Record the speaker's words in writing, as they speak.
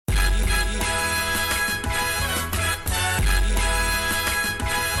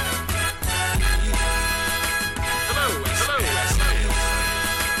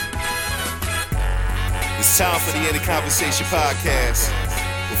Time for the End of Conversation podcast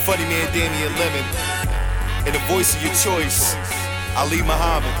with funny man Damian Lemon and the voice of your choice, Ali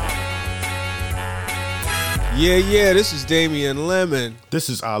Muhammad. Yeah, this is Damian Lemon. This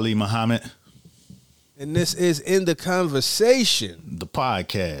is Ali Muhammad. And this is In the Conversation, the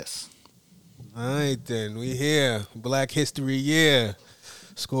podcast. All right, then. We here. Black History Year.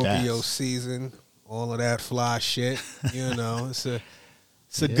 Scorpio season. All of that fly shit. You know,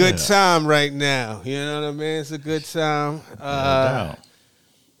 it's a good time right now. You know what I mean? It's a good time. No doubt.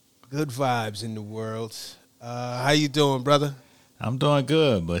 Good vibes in the world. How you doing, brother? I'm doing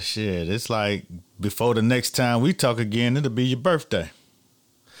good, but shit, it's like before the next time we talk again, it'll be your birthday.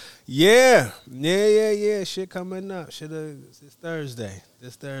 Yeah. Shit coming up. It's Thursday.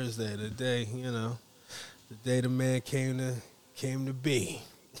 This Thursday, the day, you know, the day the man came to be.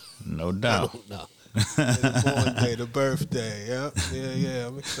 No doubt. No. The born day, the birthday. Yeah.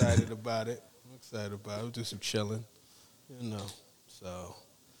 I'm excited about it. We'll do some chilling, you know. So,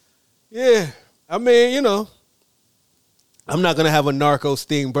 yeah. I mean, you know, I'm not gonna have a Narcos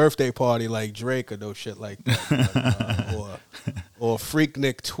themed birthday party like Drake or no shit like that, or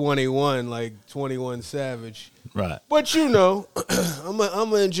Freaknik 21 like 21 Savage. Right. But you know, I'm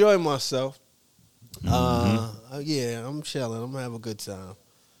gonna enjoy myself. Mm-hmm. Yeah, I'm chilling. I'm gonna have a good time.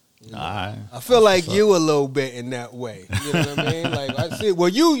 You know? All right. I feel like you a little bit in that way. You know what I mean? Like I see. Well,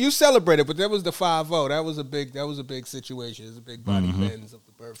 you celebrated, but that was the 5-0. That was a big situation. It was a big body bends of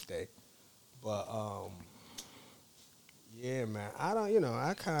the birthday. But yeah, man.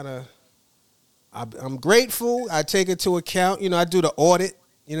 I'm grateful. I take into account. You know, I do the audit.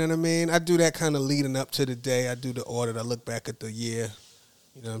 You know what I mean? I do that kind of leading up to the day. I do the audit. I look back at the year.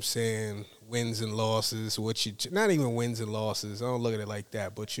 You know what I'm saying? Wins and losses. Not even wins and losses. I don't look at it like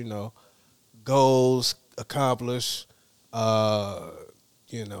that. But, you know, goals accomplished,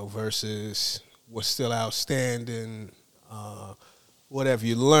 you know, versus what's still outstanding, whatever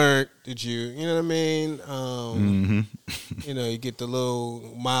you learned. You know what I mean? You know, you get the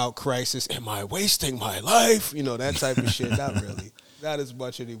little mild crisis. Am I wasting my life? You know, that type of shit. Not really. Not as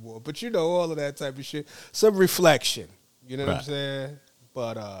much anymore. But, you know, all of that type of shit. Some reflection. You know what I'm saying?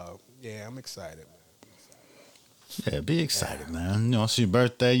 But, yeah, I'm excited, man. Yeah, be excited, man. You know, it's your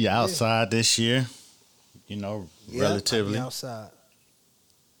birthday. You're outside this year. You know, relatively. I'll be outside.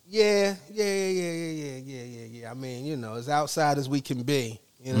 Yeah. I mean, you know, as outside as we can be.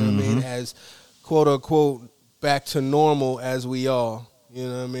 You know what I mean? As, quote, unquote, back to normal as we are. You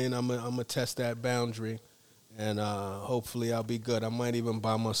know what I mean? I'm gonna test that boundary. And hopefully I'll be good. I might even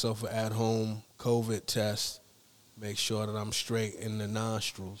buy myself an at-home COVID test. Make sure that I'm straight in the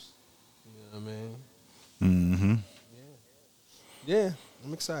nostrils. You know what I mean? Mm-hmm. Yeah,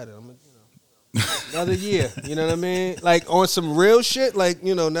 I'm excited. Another year. You know what I mean? Like on some real shit. Like,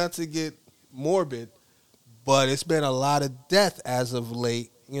 you know, not to get morbid, but it's been a lot of death as of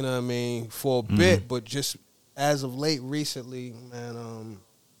late. You know what I mean? For a bit, but just as of late, recently, man.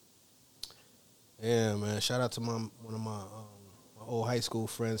 Yeah, man. Shout out to one of my old high school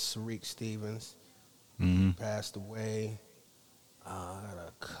friends, Sariq Stevens. Passed away. I got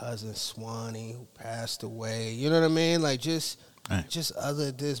a cousin, Swanee, who passed away. You know what I mean? Like, just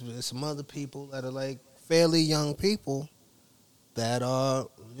some other people that are, like, fairly young people that are,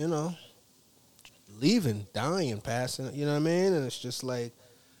 you know, leaving, dying, passing. You know what I mean? And it's just like,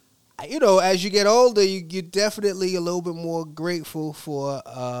 you know, as you get older, you're definitely a little bit more grateful for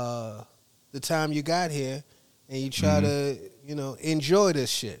the time you got here. And you try to, you know, enjoy this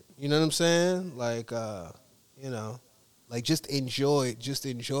shit. You know what I'm saying? Like, you know, like just enjoy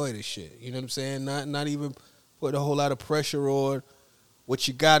this shit. You know what I'm saying? Not even put a whole lot of pressure on what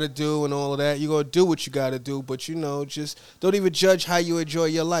you got to do and all of that. You're going to do what you got to do, but, you know, just don't even judge how you enjoy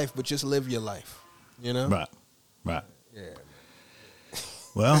your life, but just live your life. You know? Right. Yeah.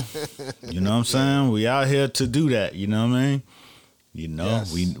 Well, you know what I'm saying? We out here to do that. You know what I mean? You know,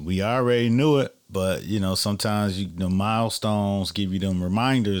 Yes. we already knew it. But, you know, sometimes the milestones give you them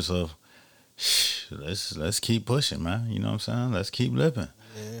reminders of, let's keep pushing, man. You know what I'm saying? Let's keep living.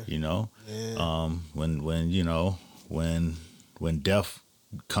 Yeah. You know? Yeah. When you know, when death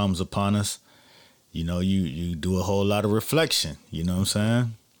comes upon us, you know, you do a whole lot of reflection. You know what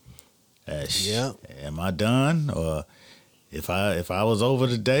I'm saying? Am I done? Or if I was over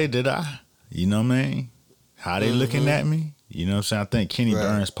today, did I? You know what I mean? How they looking at me? You know what I'm saying? I think Kenny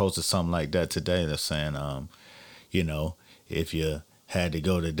Burns posted something like that today that's saying, you know, if you had to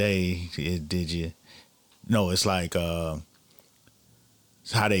go today, did you? No, it's like how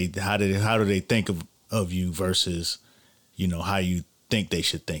do they think of you versus, you know, how you think they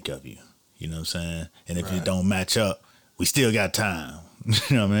should think of you. You know what I'm saying? And if you don't match up, we still got time.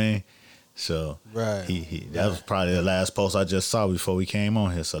 You know what I mean? So right. that was probably the last post I just saw before we came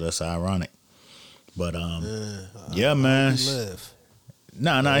on here. So that's ironic. But yeah, man.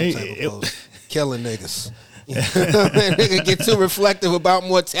 Nah, killing niggas. Nigga get too reflective about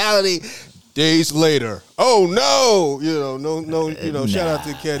mortality. Days later, oh no, no, shout out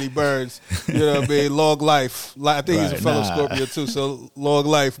to Kenny Burns, you know what I mean, long life. I think he's a fellow Scorpio too, so long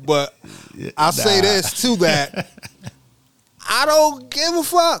life. But I'll say this to that, I don't give a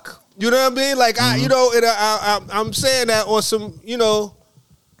fuck. You know what I mean? Like I'm saying that on some,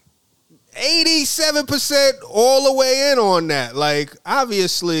 87% all the way in on that. Like,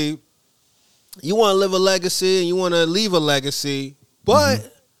 obviously, you want to live a legacy and you want to leave a legacy, but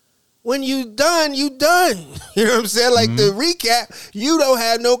when you done, you done. You know what I'm saying? Like, the recap, you don't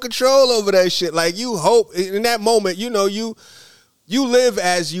have no control over that shit. Like, you hope in that moment, you live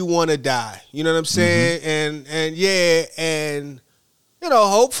as you want to die. You know what I'm saying? And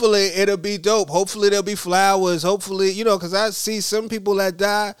hopefully it'll be dope. Hopefully there'll be flowers. Hopefully, because I see some people that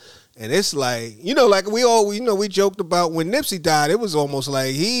die, and it's like, like we joked about when Nipsey died. It was almost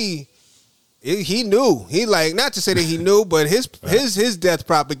like he knew. He, like, not to say that he knew, but his death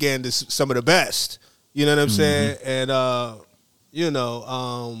propaganda is some of the best. You know what I'm saying? And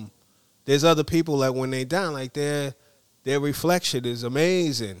there's other people, like, when they die, like, their reflection is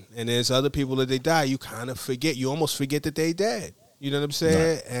amazing. And there's other people that they die, you kind of forget. You almost forget that they dead. You know what I'm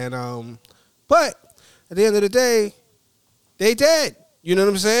saying? Right. And but at the end of the day, they dead. You know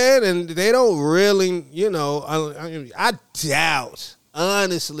what I'm saying? And they don't really, I doubt.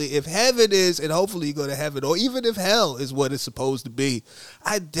 Honestly, if heaven is, and hopefully you go to heaven, or even if hell is what it's supposed to be,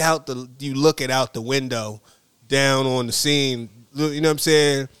 I doubt you looking out the window down on the scene, you know what I'm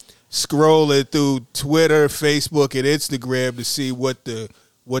saying, scrolling through Twitter, Facebook, and Instagram to see what the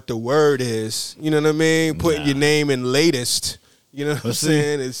word is. You know what I mean? Putting your name in latest, you know what I'm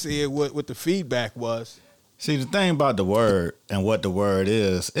saying, and seeing what the feedback was. See, the thing about the word and what the word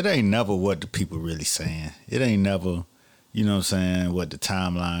is, it ain't never what the people really saying. It ain't never... You know what I'm saying, what the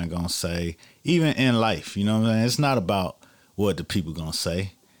timeline gonna say. Even in life, you know what I'm saying? It's not about what the people gonna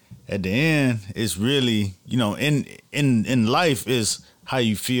say. At the end, it's really, in life is how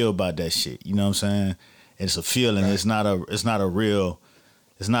you feel about that shit. You know what I'm saying? It's a feeling. Right. It's not a real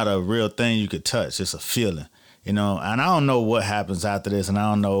thing you could touch. It's a feeling. And I don't know what happens after this, and I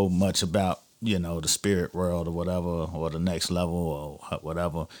don't know much about, the spirit world or whatever, or the next level or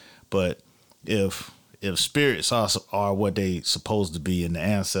whatever. But if spirits are what they supposed to be, and the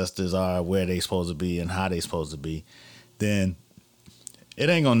ancestors are where they supposed to be and how they supposed to be, then it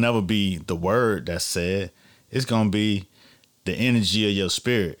ain't gonna never be the word that's said. It's gonna be the energy of your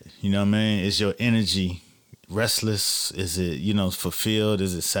spirit. You know what I mean? Is your energy restless? Is it, fulfilled?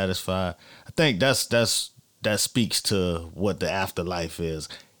 Is it satisfied? I think that speaks to what the afterlife is,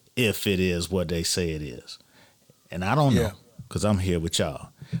 if it is what they say it is. And I don't know, because I'm here with y'all.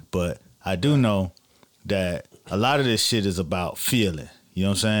 But I do know that a lot of this shit is about feeling. You know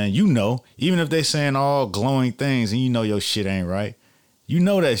what I'm saying? Even if they saying all glowing things and your shit ain't right,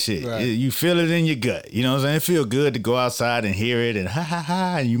 that shit. Right. You feel it in your gut. You know what I'm saying? It feel good to go outside and hear it and ha ha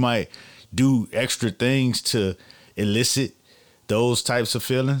ha, and you might do extra things to elicit those types of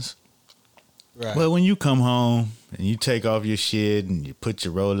feelings. Right. But when you come home and you take off your shit and you put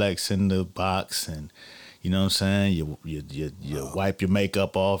your Rolex in the box and you know what I'm saying? You wipe your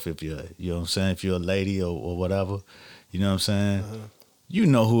makeup off if you know what I'm saying, if you're a lady or whatever. You know what I'm saying? You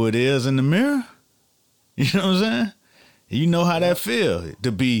know who it is in the mirror. You know what I'm saying? You know how that feel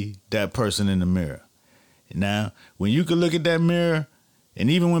to be that person in the mirror. Now, when you can look at that mirror, and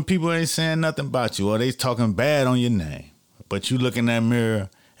even when people ain't saying nothing about you or they talking bad on your name, but you look in that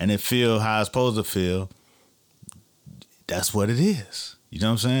mirror and it feel how it's supposed to feel, that's what it is. You know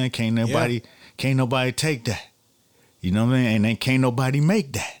what I'm saying? Can't nobody take that. You know what I mean? And can't nobody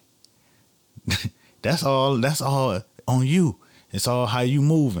make that. That's all on you. It's all how you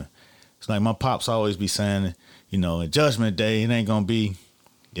moving. It's like my pops always be saying, at Judgment Day, it ain't gonna be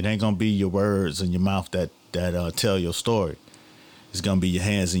your words and your mouth that tell your story. It's gonna be your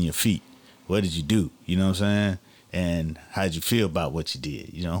hands and your feet. What did you do? You know what I'm saying? And how did you feel about what you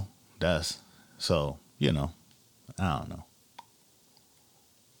did? That's so. I don't know.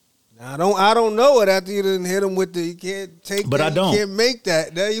 I don't know it after you didn't hit him with the you can't take but that, I don't. You can't make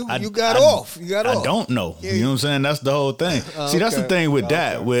that. You got off. You got off. I don't know. Yeah. You know what I'm saying? That's the whole thing. See, that's the thing with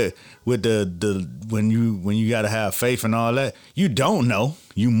that, with the when you gotta have faith and all that, you don't know.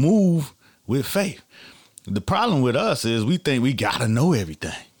 You move with faith. The problem with us is we think we gotta know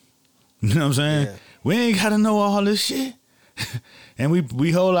everything. You know what I'm saying? Yeah. We ain't gotta know all this shit. And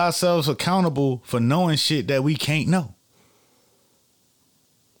we hold ourselves accountable for knowing shit that we can't know.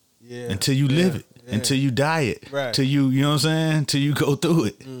 Yeah. Until you live it. Yeah. Until you die it. Right. Till you know what I'm saying? Till you go through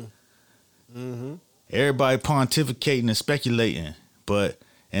it. Mm-hmm. Everybody pontificating and speculating, but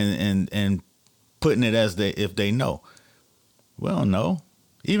and putting it as if they know. We don't know.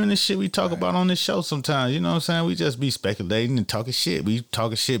 Even the shit we talk about on this show sometimes, you know what I'm saying? We just be speculating and talking shit. We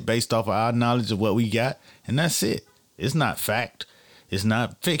talking shit based off of our knowledge of what we got, and that's it. It's not fact. It's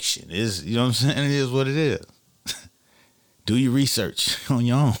not fiction. It's, you know what I'm saying? It is what it is. Do your research on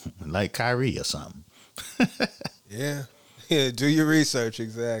your own, like Kyrie or something. Yeah. Yeah, do your research,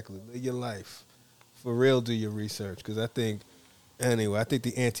 exactly. Live your life. For real, do your research. Because I think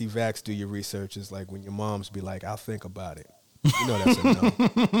the anti-vax do your research is like when your moms be like, I'll think about it. You know that's a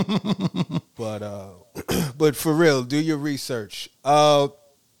no. But for real, do your research. I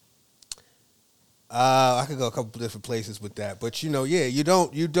could go a couple different places with that. But you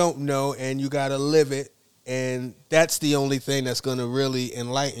don't know, and you gotta live it. And that's the only thing that's gonna really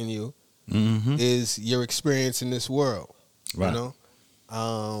enlighten you is your experience in this world. Right. You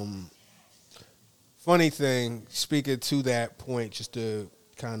know? Funny thing, speaking to that point, just to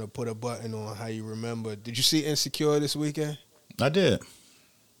kind of put a button on how you remember. Did you see Insecure this weekend? I did.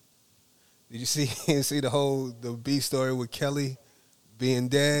 Did you see the B story with Kelly being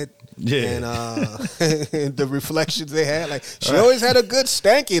dead? Yeah. And the reflections they had, like she always had a good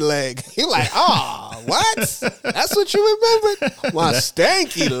stanky leg. He like, what? That's what you remembered? My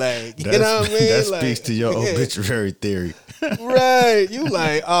stanky leg. You know what I mean? That speaks to your obituary theory. Right. You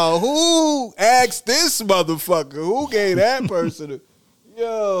like, who asked this motherfucker? Who gave that person that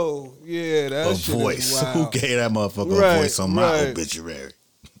a voice? Who gave that motherfucker a voice on my obituary?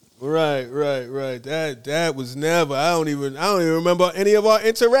 Right. That was never. I don't even remember any of our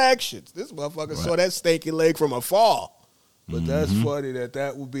interactions. This motherfucker saw that stanky leg from afar. But that's funny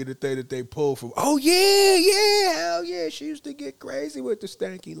that would be the thing that they pull from. Oh yeah, hell yeah. She used to get crazy with the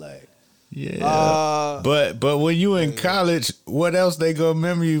stanky leg. Yeah. But when you in college, what else they gonna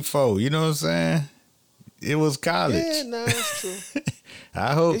remember you for? You know what I'm saying? It was college. Yeah, no, it's true.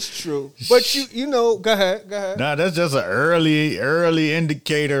 I hope it's true. But you know, go ahead. Nah, that's just an early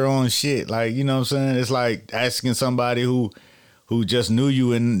indicator on shit. Like, you know what I'm saying? It's like asking somebody who just knew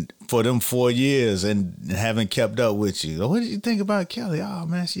you for them 4 years and haven't kept up with you. What did you think about Kelly? Oh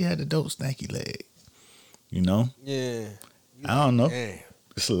man, she had a dope stanky leg. You know? Yeah. I don't know. Damn.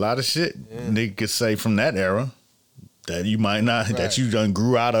 It's a lot of shit nigga could say from that era that you might not, that you done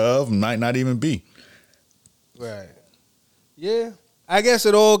grew out of, might not even be. Right. Yeah. I guess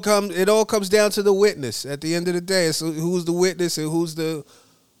it all comes down to the witness. At the end of the day, it's who's the witness and who's the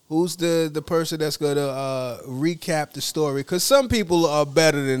person that's gonna recap the story. Because some people are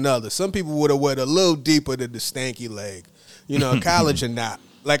better than others. Some people would have went a little deeper than the stanky leg. You know, college or not.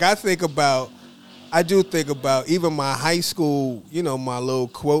 Like I do think about even my high school, you know, my little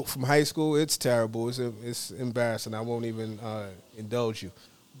quote from high school. It's terrible. It's embarrassing. I won't even indulge you.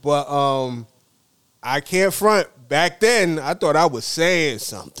 But I can't front. Back then, I thought I was saying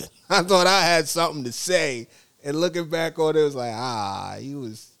something. I thought I had something to say. And looking back on it, it was like, you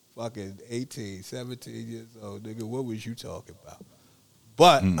was fucking 18, 17 years old, nigga. What was you talking about?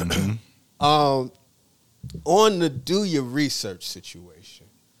 But on the do your research situation,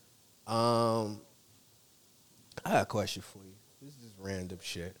 I got a question for you. This is random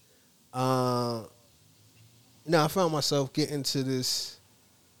shit. I found myself getting to this,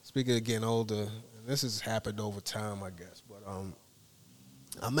 speaking of getting older, and this has happened over time, I guess, but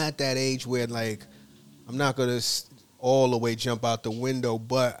I'm at that age where, like, I'm not going to all the way jump out the window,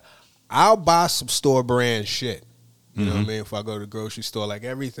 but I'll buy some store brand shit. You know what I mean? If I go to the grocery store, like,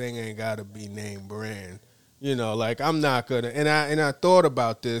 everything ain't got to be name brand. You know, like, I'm not going to, and I thought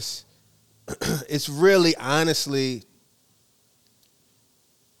about this. It's really, honestly,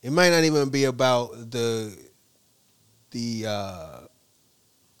 it might not even be about the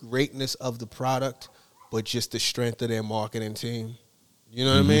greatness of the product, but just the strength of their marketing team. You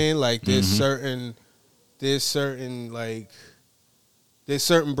know what I mean? Like there's certain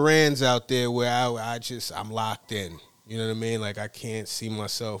brands out there where I'm locked in. You know what I mean? Like I can't see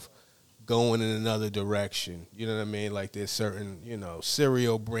myself going in another direction. You know what I mean? Like there's certain,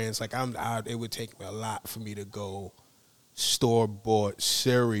 cereal brands. Like it would take me a lot for me to go store-bought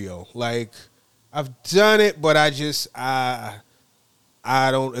cereal. Like I've done it, but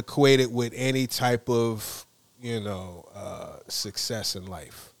I don't equate it with any type of, success in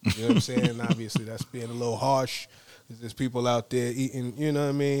life. You know what I'm saying? Obviously, that's being a little harsh. There's people out there eating, you know what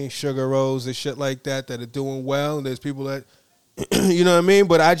I mean, sugar rolls and shit like that are doing well. And there's people that, you know what I mean?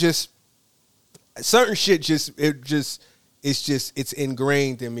 But certain shit it's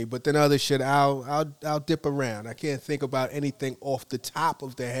ingrained in me. But then other shit, I'll dip around. I can't think about anything off the top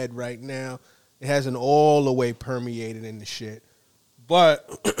of the head right now. It hasn't all the way permeated in the shit. But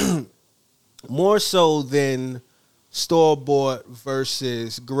more so than store-bought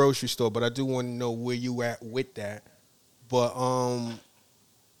versus grocery store. But I do want to know where you at with that. But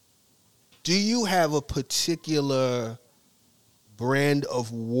do you have a particular brand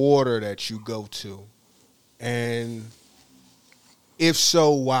of water that you go to? And if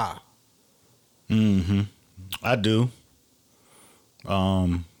so, why? I do.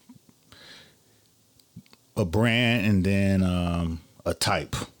 A brand and then a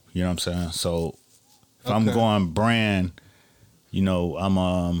type. You know what I'm saying? So if I'm going brand, you know, I'm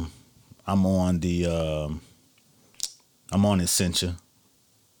on Essentia,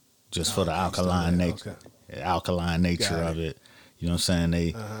 just for the alkaline nature, of it. You know what I'm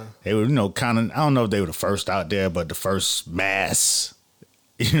saying? They were, you know, kind of, I don't know if they were the first out there, but the first mass,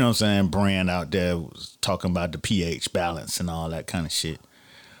 you know what I'm saying, brand out there was talking about the pH balance and all that kind of shit.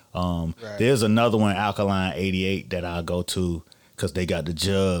 Right. There's another one, Alkaline 88, that I go to because they got the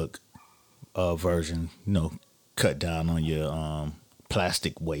jug version, you know, cut down on your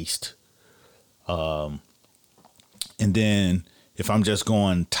plastic waste. And then if I'm just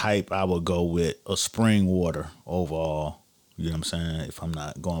going type, I would go with a spring water overall. You know what I'm saying? If I'm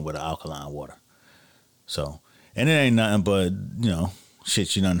not going with an alkaline water. So, and it ain't nothing but, you know,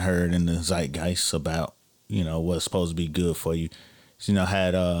 shit you done heard in the zeitgeist about, you know, what's supposed to be good for you. So, you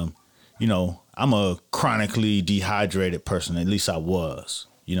know, you know, I'm a chronically dehydrated person. At least I was.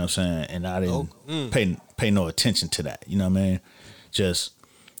 You know what I'm saying? And I didn't pay no attention to that. You know what I mean? Just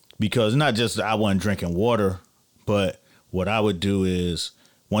because not just I wasn't drinking water, but what I would do is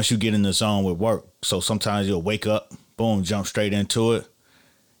once you get in the zone with work, so sometimes you'll wake up, boom, jump straight into it.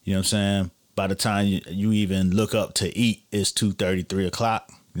 You know what I'm saying? By the time you even look up to eat, it's 2:30, 3 o'clock.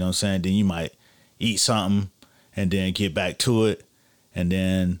 You know what I'm saying? Then you might eat something and then get back to it. And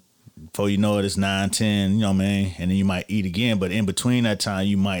then before you know it, it's 9, 10, you know what I mean? And then you might eat again. But in between that time,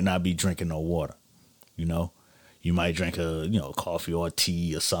 you might not be drinking no water. You know? You might drink coffee or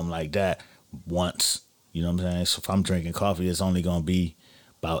tea or something like that once. You know what I'm saying? So if I'm drinking coffee, it's only going to be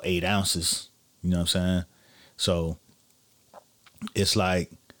about 8 ounces. You know what I'm saying? So it's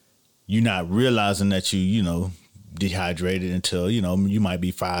like you're not realizing that you know, dehydrated until, you know, you might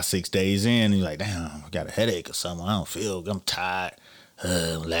be 5-6 days in and you're like, damn, I got a headache or something. I don't feel, I'm tired,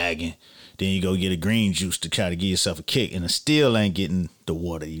 I'm lagging. Then you go get a green juice to try to give yourself a kick and it still ain't getting the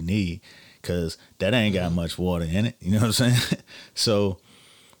water you need because that ain't got much water in it. You know what I'm saying? So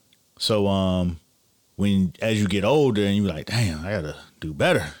when as you get older and you're like, damn, I gotta do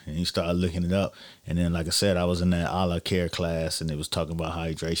better, and you start looking it up, and then like I said, I was in that a la care class and it was talking about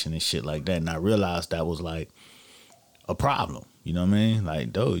hydration and shit like that, and I realized that was like a problem. You know what I mean?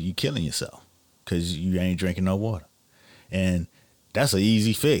 Like, dude, you killing yourself because you ain't drinking no water, and that's an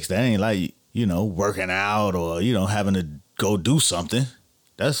easy fix. That ain't like, you know, working out or, you know, having to go do something.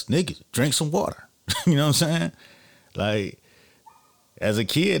 That's niggas, drink some water. You know what I'm saying? Like, as a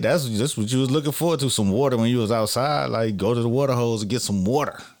kid, that's what you was looking forward to, some water when you was outside. Like, go to the water hose and get some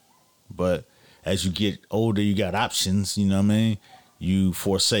water. But as you get older, you got options, you know what I mean? You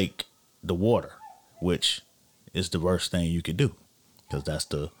forsake the water, which is the worst thing you could do because that's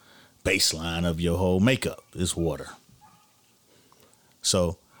the baseline of your whole makeup is water.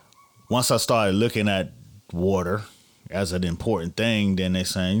 So once I started looking at water as an important thing, then they're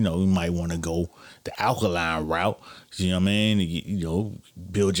saying, you know, we might want to go the alkaline route, you know what I mean? You know,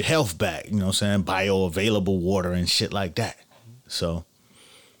 build your health back, you know what I'm saying? Bioavailable water and shit like that. So,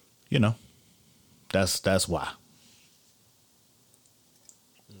 you know, that's why.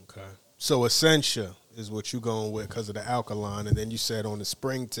 Okay. So Essentia is what you going with because of the alkaline, and then you said on the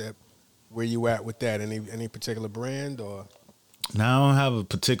spring tip, where you at with that? Any particular brand or? Now I don't have a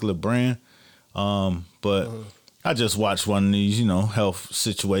particular brand, but I just watched one of these, you know, health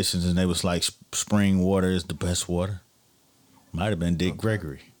situations, and they was like spring water is the best water. Might have been Dick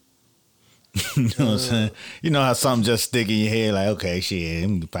Gregory. You know what I'm saying? You know how something just stick in your head, like, okay, shit,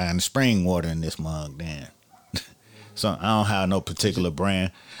 I'm find the spring water in this mug, damn. So I don't have no particular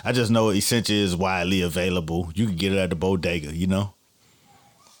brand. I just know Essentia is widely available. You can get it at the bodega, you know?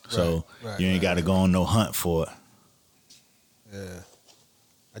 So you ain't got to go on no hunt for it. Yeah.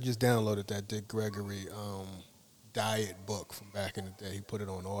 I just downloaded that Dick Gregory diet book from back in the day. He put it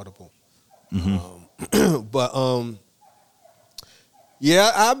on Audible.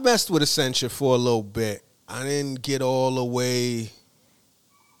 Yeah, I messed with Essentia for a little bit. I didn't get all the way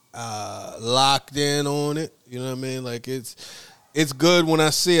locked in on it. You know what I mean? Like, it's it's good when I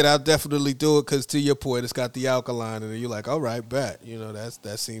see it. I'll definitely do it because, to your point, it's got the alkaline in it. You're like, all right, bet. You know,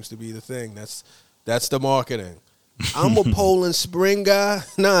 that seems to be the thing. That's the marketing. I'm a Poland Spring guy.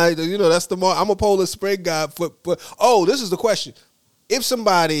 Nah, you know, that's the I'm a Poland Spring guy. Oh, this is the question. If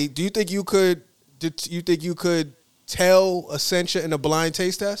somebody, do you think you could tell Essentia in a blind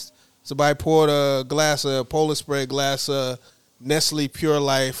taste test? Somebody poured a glass of Poland Spring, glass of Nestle Pure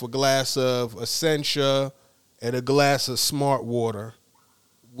Life, a glass of Essentia, and a glass of Smart Water.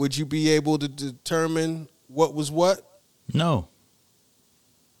 Would you be able to determine what was what? No.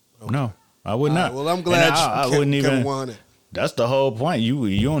 Okay. No, I would not. Well, I'm glad I wouldn't even want it. That's the whole point.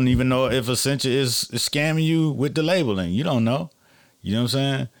 You don't even know if Essentia is scamming you with the labeling. You don't know. You know what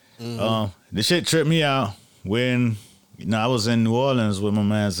I'm saying? Mm-hmm. The shit tripped me out when I was in New Orleans with my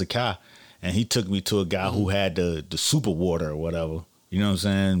man Zakai, and he took me to a guy who had the super water or whatever. You know what I'm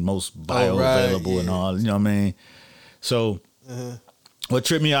saying? Most bioavailable and all. You know what I mean? So what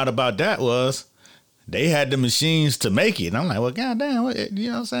tripped me out about that was they had the machines to make it. And I'm like, well, goddamn, you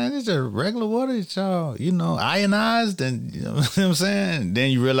know what I'm saying? It's just regular water. It's all, ionized. And you know what I'm saying?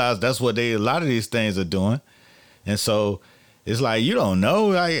 Then you realize that's what a lot of these things are doing. And so it's like, you don't know.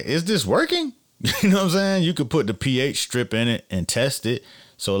 Like, is this working? You know what I'm saying? You could put the pH strip in it and test it.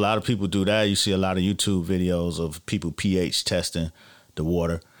 So a lot of people do that. You see a lot of YouTube videos of people pH testing the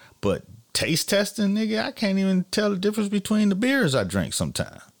water. But taste testing, nigga, I can't even tell the difference between the beers I drink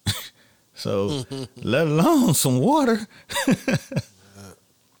sometimes. So let alone some water.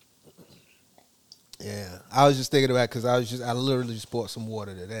 Yeah. I was just thinking about it because I literally just bought some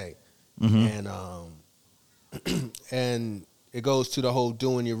water today. Mm-hmm. And it goes to the whole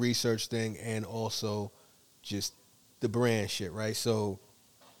doing your research thing and also just the brand shit, right? So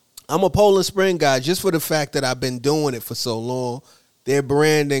I'm a Poland Spring guy just for the fact that I've been doing it for so long. Their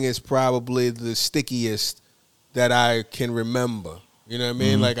branding is probably the stickiest that I can remember. You know what I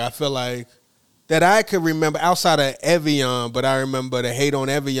mean? Mm-hmm. Like, I feel like that I could remember outside of Evian, but I remember the hate on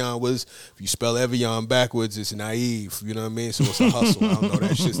Evian was, if you spell Evian backwards, it's naive. You know what I mean? So it's a hustle. I don't know.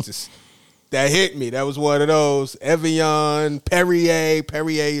 That shit's just, that hit me. That was one of those. Evian, Perrier.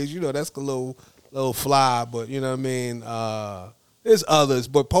 Perrier is, that's a little fly, but you know what I mean? There's others,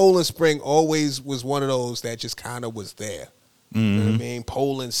 but Poland Spring always was one of those that just kind of was there. Mm-hmm. You know what I mean?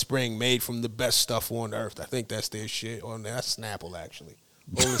 Poland Spring, made from the best stuff on earth. I think that's their shit. Or that's Snapple, actually.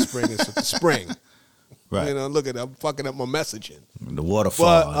 Poland Spring is spring. Right. Look at that. I'm fucking up my messaging. The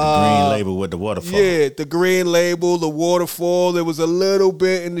waterfall, the green label with the waterfall. Yeah, the green label, the waterfall. There was a little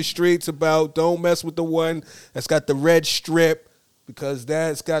bit in the streets about don't mess with the one that's got the red strip because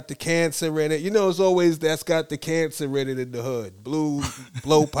that's got the cancer in it. It's always that's got the cancer in it in the hood. Blue,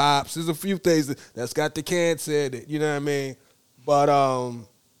 blow pops. There's a few things that's got the cancer in it. You know what I mean? But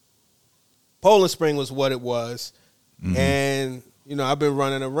Poland Spring was what it was. Mm-hmm. And, I've been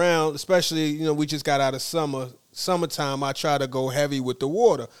running around, especially, we just got out of summertime. I try to go heavy with the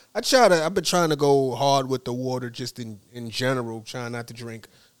water. I've been trying to go hard with the water just in general, trying not to drink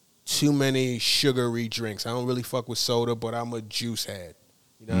too many sugary drinks. I don't really fuck with soda, but I'm a juice head.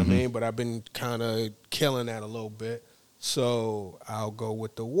 You know what I mean? But I've been kind of killing that a little bit. So I'll go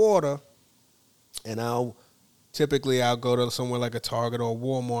with the water, and Typically, I'll go to somewhere like a Target or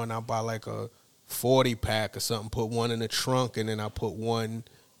Walmart, and I'll buy like a 40-pack or something, put one in the trunk, and then I'll put one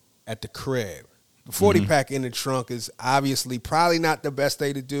at the crib. The 40-pack in the trunk is obviously probably not the best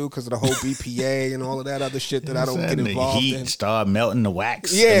thing to do because of the whole BPA and all of that other shit that I don't get involved in. The heat start melting the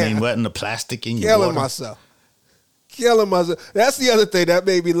wax. Yeah. Melting the plastic in your water. Killing myself. That's the other thing that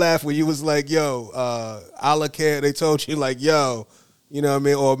made me laugh when you was like, yo, a la carte, they told you like, yo, you know what I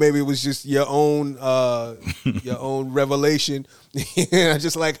mean? Or maybe it was just your own revelation. I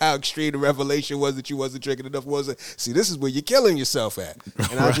just like how extreme the revelation was that you wasn't drinking enough water. See, this is where you're killing yourself at.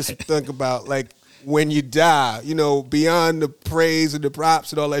 And I just think about, like, when you die, beyond the praise and the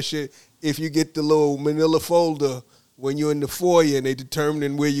props and all that shit, if you get the little manila folder when you're in the foyer and they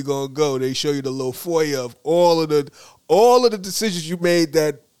determining where you're going to go, they show you the little foyer of all of the decisions you made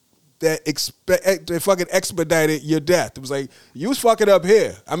that fucking expedited your death. It was like, you was fucking up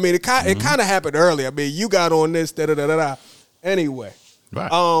here. I mean, it kind of happened early. I mean, you got on this, da-da-da-da-da. Anyway. Right.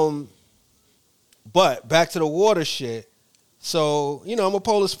 But back to the water shit. So, I'm a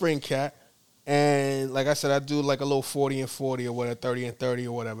Poland Spring cat. And like I said, I do like a little 40 and 40 or whatever, 30 and 30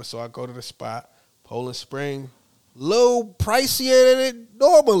 or whatever. So I go to the spot, Poland Spring, little pricier than it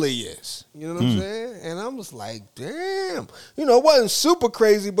normally is. You know what I'm saying? And I was like, damn. It wasn't super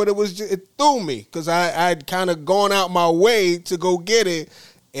crazy, but it threw me because I'd kind of gone out my way to go get it,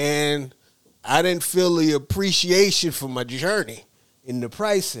 and I didn't feel the appreciation for my journey in the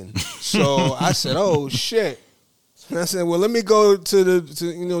pricing. So I said, oh, shit. And I said, well, let me go to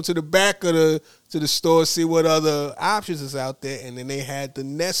the back of the store, see what other options is out there. And then they had the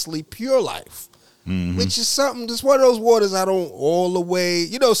Nestle Pure Life, which is something. Just one of those waters I don't all the way.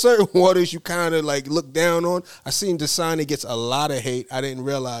 Certain waters you kind of like look down on. I seen Dasani gets a lot of hate. I didn't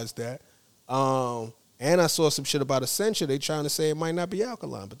realize that. And I saw some shit about Essentia. They trying to say it might not be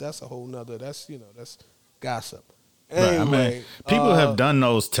alkaline, but that's a whole nother. That's gossip. Anyway, right. I mean, people have done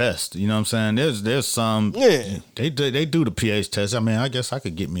those tests. You know what I'm saying? There's some. Yeah. They do the pH test. I mean, I guess I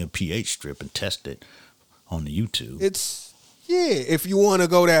could get me a pH strip and test it on the YouTube. If you want to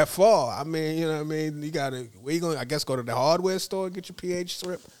go that far. I mean, you know what I mean? You gotta. Where you going? I guess go to the hardware store and get your pH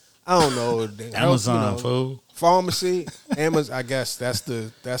strip. I don't know. Amazon food. Pharmacy. Amazon. I guess that's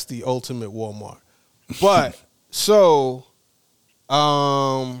the ultimate Walmart. But so,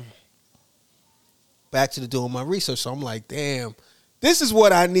 back to doing my research. So I'm like, damn, this is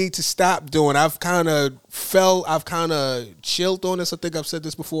what I need to stop doing. I've kind of chilled on this. I think I've said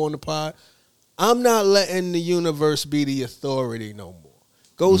this before on the pod. I'm not letting the universe be the authority no more.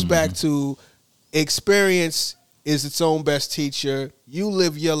 Goes back to experience is its own best teacher. You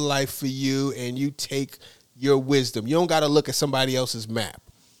live your life for you and you take your wisdom. You don't got to look at somebody else's map.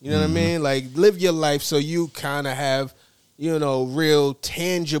 You know what I mean? Like, live your life so you kind of have, real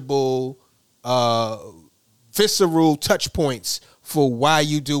tangible, visceral touch points for why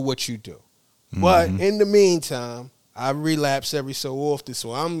you do what you do. But in the meantime, I relapse every so often.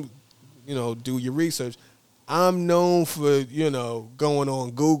 So I'm, do your research. I'm known for, going on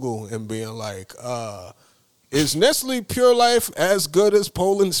Google and being like, is Nestle Pure Life as good as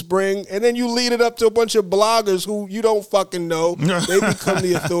Poland Spring? And then you lead it up to a bunch of bloggers who you don't fucking know. They become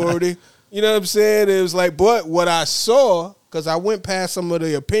the authority. You know what I'm saying? It was like, but what I saw, because I went past some of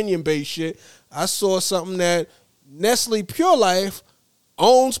the opinion-based shit, I saw something that Nestle Pure Life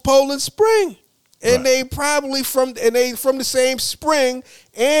owns Poland Spring. And they probably from the same spring,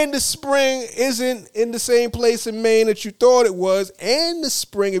 and the spring isn't in the same place in Maine that you thought it was. And the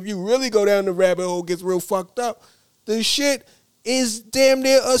spring, if you really go down the rabbit hole, gets real fucked up. The shit is damn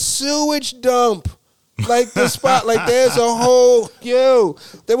near a sewage dump. Like the spot, like there was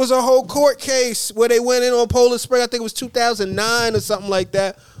a whole court case where they went in on Poland Spring. I think it was 2009 or something like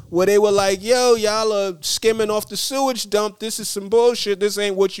that, where they were like, yo, y'all are skimming off the sewage dump. This is some bullshit. This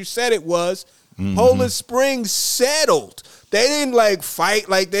ain't what you said it was. Poland Springs settled. They didn't like fight.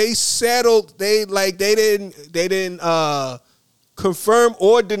 Like they settled. They didn't confirm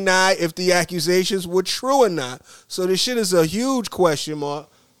or deny if the accusations were true or not. So this shit is a huge question mark.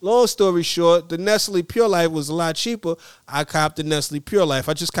 Long story short, the Nestle Pure Life was a lot cheaper. I copped the Nestle Pure Life.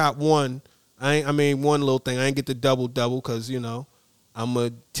 I just copped one. One little thing. I ain't get the double because I'm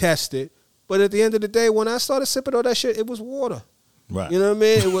gonna test it. But at the end of the day, when I started sipping all that shit, it was water. Right. You know what I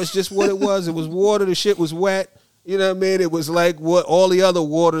mean? It was just what it was. It was water. The shit was wet. You know what I mean? It was like what all the other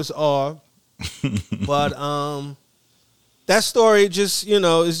waters are. But that story just,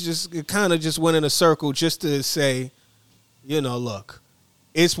 it kind of just went in a circle just to say, look,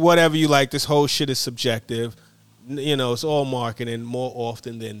 it's whatever you like. This whole shit is subjective. It's all marketing more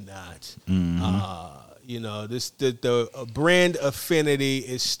often than not. The brand affinity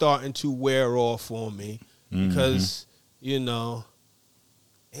is starting to wear off on me because,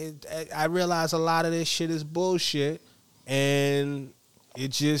 I realize a lot of this shit is bullshit, and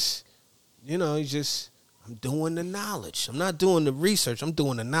it just, I'm doing the knowledge. I'm not doing the research. I'm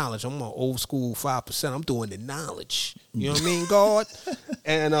doing the knowledge. I'm an old school 5%. I'm doing the knowledge. You know what I mean, God?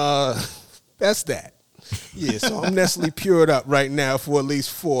 And that's that. Yeah, so I'm Nestle Pured up right now for at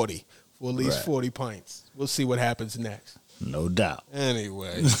least 40. For at least 40 pints. We'll see what happens next. No doubt.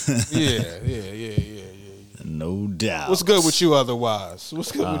 Anyway. Yeah. No doubt. What's good with you otherwise?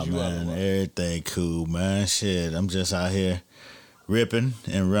 Everything cool, man. Shit, I'm just out here ripping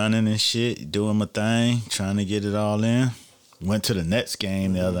and running and shit, doing my thing, trying to get it all in. Went to the Nets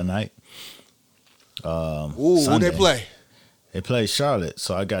game the other night. Who they play? They played Charlotte,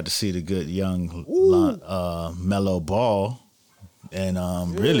 so I got to see the good young Melo Ball. And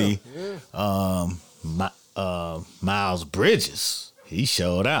Miles Bridges, he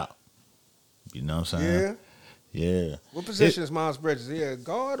showed out. You know what I'm saying? Yeah. What position is Miles Bridges? Is he a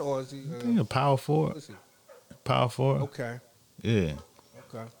guard or is he? I think a power forward. Power forward. Okay. Yeah.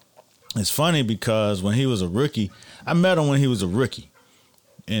 Okay. It's funny because when he was a rookie, I met him when he was a rookie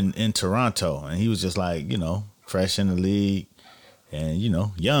in Toronto, and he was just like, fresh in the league and,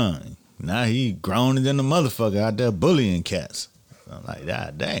 young. Now he grown than the motherfucker out there bullying cats. I'm like,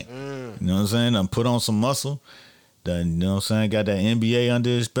 God dang. You know what I'm saying? I'm put on some muscle. Done, got that NBA under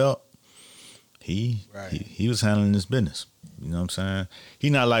his belt. He was handling his business. You know what I'm saying?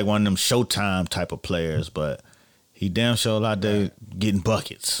 He's not like one of them Showtime type of players, but he damn sure out there getting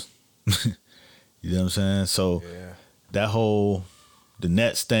buckets. You know what I'm saying? So the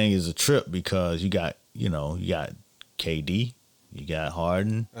Nets thing is a trip because you got KD, you got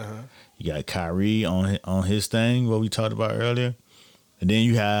Harden, you got Kyrie on his thing, what we talked about earlier, and then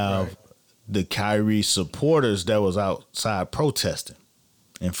you have the Kyrie supporters that was outside protesting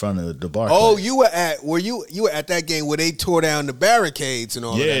in front of the Barclays. Oh, you were at that game where they tore down the barricades and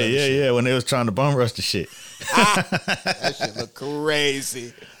all that. Yeah, when they was trying to bum rush the shit. That shit looked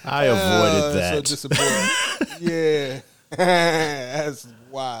crazy. I avoided that. So disappointing. Yeah. That's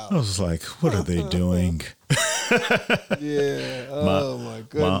wild. I was like, what are they doing? Yeah. Oh my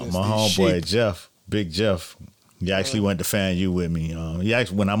goodness. My homeboy Jeff, Big Jeff, he actually went to FAMU with me.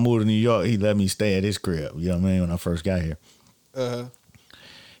 When I moved to New York, he let me stay at his crib. You know what I mean? When I first got here.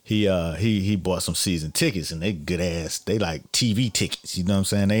 He bought some season tickets, and they good ass. They like TV tickets. You know what I'm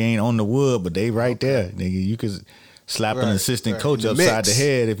saying? They ain't on the wood, but they right there. Nigga, you could slap an assistant coach upside the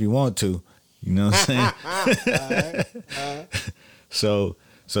head if you want to. You know what I'm saying? So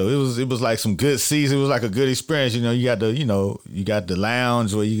it was like some good season. It was like a good experience. You know, you got the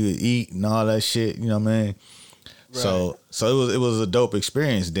lounge where you could eat and all that shit. You know what I mean? Right. So it was a dope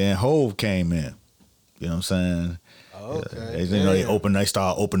experience. Then Hove came in. You know what I'm saying? Okay. They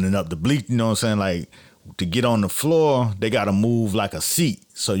start opening up the bleach. You know what I'm saying? Like to get on the floor, they got to move like a seat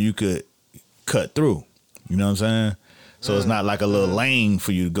so you could cut through. You know what I'm saying? So it's not like a little lane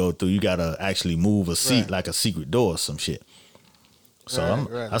for you to go through. You got to actually move a seat like a secret door or some shit.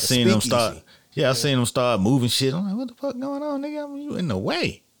 So I seen them start. Yeah, I seen them start moving shit. I'm like, what the fuck going on, nigga? I mean, you in the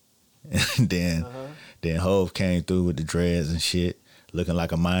way. And then Hove came through with the dreads and shit, looking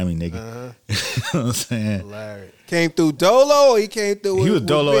like a Miami nigga. You know what I'm saying? Hilarious. Came through Dolo, or he came through? He was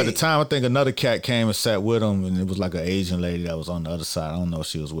Dolo at the time. I think another cat came and sat with him, and it was like an Asian lady that was on the other side. I don't know if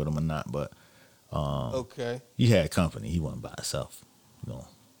she was with him or not, but he had company. He wasn't by himself. You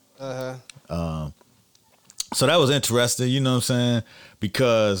know. So that was interesting. You know what I'm saying?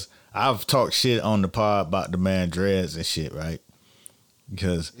 Because I've talked shit on the pod about the man dreads and shit, right?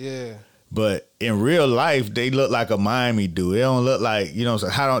 But in real life, they look like a Miami dude. They don't look like, you know,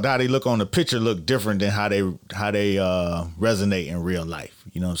 how they look on the picture look different than how they resonate in real life.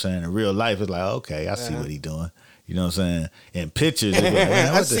 You know what I'm saying? In real life, it's like, okay, I see what he doing. You know what I'm saying? In pictures, it's like,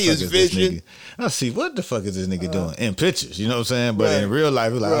 man, I see his vision. I see what the fuck is this nigga doing in pictures. You know what I'm saying? But in real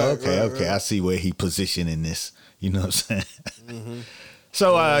life, it's like, okay, I see where he positioned in this. You know what I'm saying?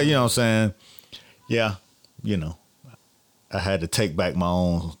 So, you know what I'm saying? Yeah, you know, I had to take back my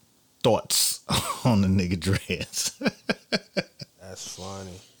own thoughts on the nigga dreads. That's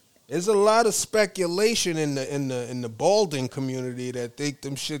funny. There's a lot of speculation in the balding community that think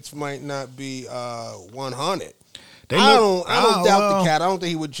them shits might not be 100. I don't doubt the cat. I don't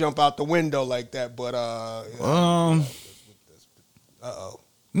think he would jump out the window like that. But No.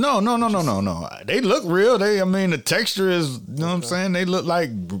 They look real. The texture is, you know what I'm saying? They look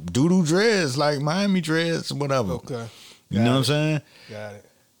like doo-doo dreads, like Miami dreads or whatever. Okay. You know what I'm saying? Got it.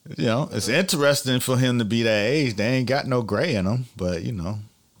 You know, it's interesting for him to be that age. They ain't got no gray in them, but you know,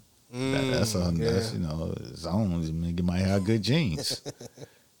 that's you know, his own. Nigga might have good genes.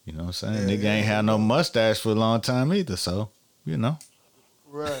 You know what I'm saying? Nigga ain't had no mustache for a long time either, so you know.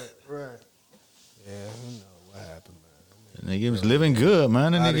 Right. Yeah, you know what happened, man. Nigga was living good,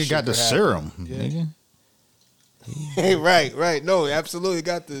 man. That nigga got the serum, nigga. Hey, right. No, absolutely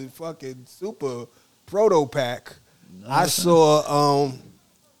got the fucking super proto pack. I saw,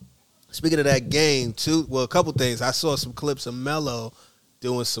 speaking of that game, too, well, a couple things. I saw some clips of Melo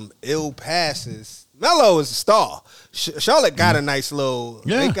doing some ill passes. Melo is a star. Charlotte got a nice little,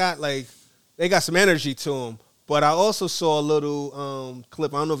 they got some energy to him. But I also saw a little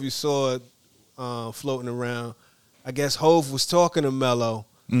clip, I don't know if you saw it floating around. I guess Hove was talking to Melo,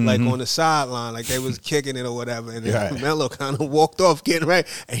 like on the sideline, like they was kicking it or whatever. And then Melo kind of walked off getting ready.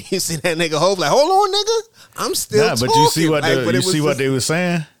 And you see that nigga Hove like, hold on, nigga. I'm still talking. But you see what they were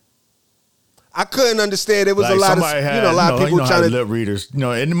saying? I couldn't understand. There was like a lot of people trying to lip readers. You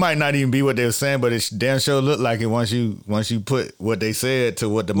know, it might not even be what they were saying, but it damn sure looked like it once you put what they said to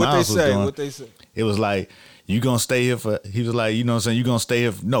what the mouth was doing. What they say? It was like, you gonna stay here for? He was like, you know what I'm saying? You gonna stay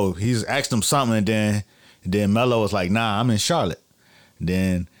here? No, he's asked him something, and then Melo was like, nah, I'm in Charlotte. And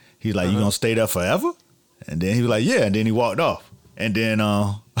then he's like, you gonna stay there forever? And then he was like, yeah. And then he walked off. And then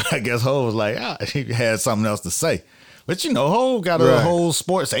I guess Ho was like, he had something else to say. But you know, Ho got a whole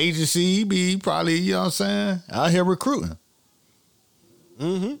sports agency. He be probably, you know what I'm saying, out here recruiting.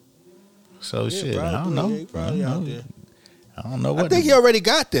 So shit, probably, I don't know. Yeah, probably out there. I don't know what. I think he already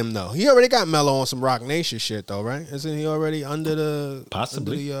got them though. He already got Melo on some Rock Nation shit though, right? Isn't he already under the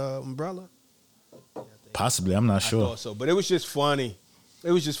possibly under the umbrella? Possibly, I'm not sure. I thought so, but it was just funny.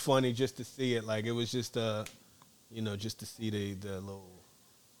 It was just funny just to see it. Like, it was just just to see the little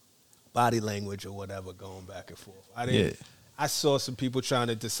body language or whatever going back and forth. I saw some people trying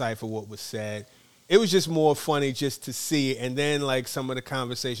to decipher what was said. It was just more funny just to see it. And then, like, some of the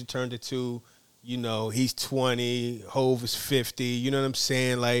conversation turned into, he's 20, Hov is 50. You know what I'm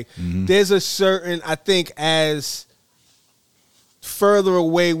saying? Like, there's a certain, I think, as further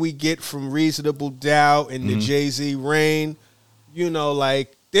away we get from Reasonable Doubt and the Jay-Z reign,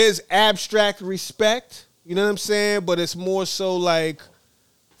 like, there's abstract respect. You know what I'm saying? But it's more so, like,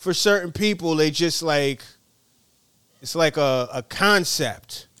 for certain people, they just, like, it's like a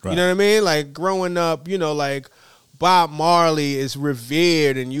concept. Right. You know what I mean? Like, growing up, like, Bob Marley is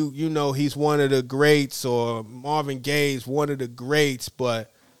revered and you know he's one of the greats, or Marvin Gaye's one of the greats,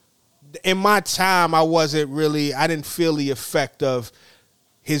 but in my time I didn't feel the effect of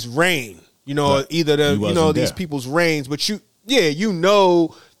his reign. Right. Either these people's reigns, but you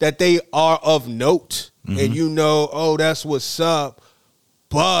know that they are of note and that's what's up,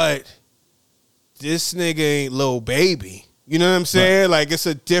 but this nigga ain't Lil Baby. You know what I'm saying? Right. Like, it's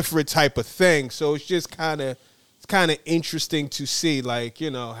a different type of thing. So it's just kind of interesting to see, like,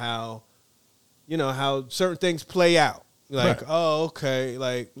 how certain things play out. Like, right. Oh, okay,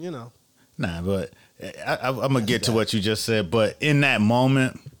 like, Nah, but I'm gonna get to what you just said. But in that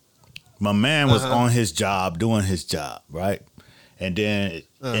moment, my man was on his job, doing his job, right? And then,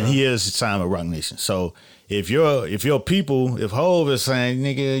 and he is signed with Roc Nation. So if your people, if Hov is saying,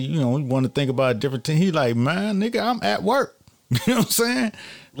 nigga, we want to think about a different thing, he like, man, nigga, I'm at work. You know what I'm saying?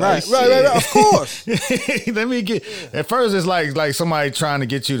 Right, of course. Let me get. At first, it's like somebody trying to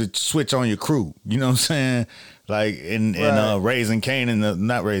get you to switch on your crew. You know what I'm saying? Like in Raising Canaan,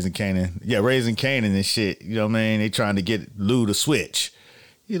 not Raising Canaan, Raising Canaan and shit. You know what I mean? They trying to get Lou to switch.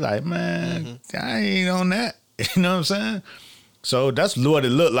 You like, man, I ain't on that. You know what I'm saying? So that's what it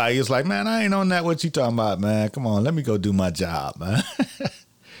looked like. It's like, man, I ain't on that. What you talking about, man? Come on, let me go do my job, man.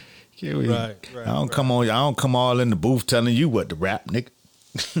 I don't come all in the booth telling you what to rap, nigga.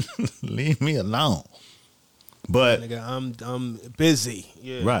 Leave me alone. But nigga, I'm busy.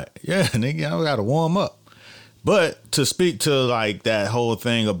 Yeah. Right. Yeah, nigga, I gotta warm up. But to speak to like that whole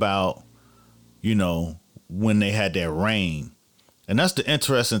thing about, when they had their reign, and that's the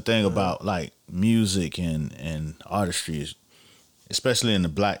interesting thing about like music and artistry, especially in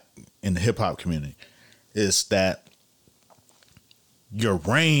the hip hop community, is that your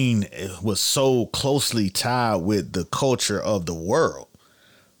reign was so closely tied with the culture of the world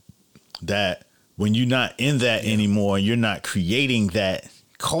that when you're not in that anymore, you're not creating that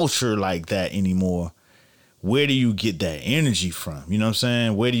culture like that anymore, where do you get that energy from? You know what I'm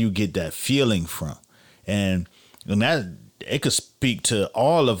saying? Where do you get that feeling from? And that, it could speak to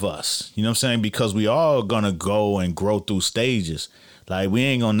all of us, you know what I'm saying? Because we all gonna go and grow through stages. Like, we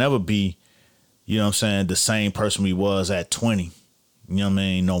ain't gonna never be, you know what I'm saying, the same person we was at 20. You know what I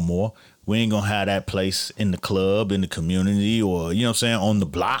mean? No more. We ain't gonna have that place in the club, in the community, or, you know what I'm saying, on the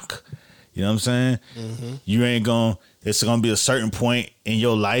block. You know what I'm saying? You ain't gonna, it's gonna be a certain point in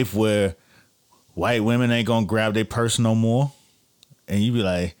your life where white women ain't gonna grab their purse no more. And you be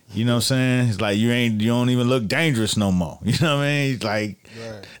like, you know what I'm saying? It's like you don't even look dangerous no more. You know what I mean? Like,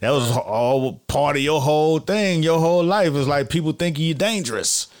 that was all part of your whole thing, your whole life. It's like people thinking you're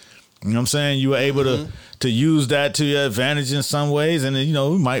dangerous. You know what I'm saying? You were able to use that to your advantage in some ways. And then,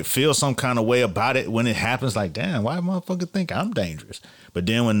 you might feel some kind of way about it when it happens. Like, damn, why motherfucker think I'm dangerous? But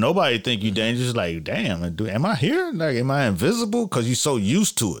then when nobody think you dangerous, like, damn, am I here? Like, am I invisible? Because you're so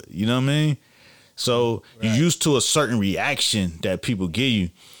used to it. You know what I mean? So you're used to a certain reaction that people give you.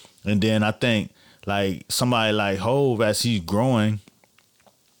 And then I think, like, somebody like Hov, as he's growing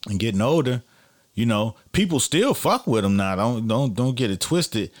and getting older, people still fuck with him now. Don't get it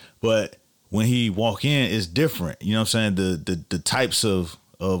twisted. But when he walk in, it's different. You know what I'm saying? The types of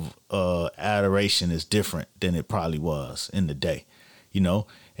adoration is different than it probably was in the day.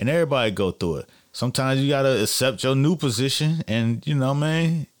 And everybody go through it. Sometimes you gotta accept your new position and,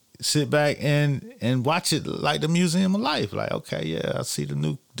 sit back and watch it like the museum of life. Like, okay, yeah, I see the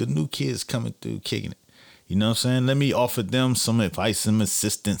new kids coming through, kicking it. You know what I'm saying? Let me offer them some advice, some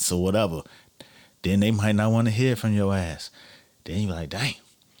assistance or whatever. Then they might not want to hear from your ass. Then you're like, dang.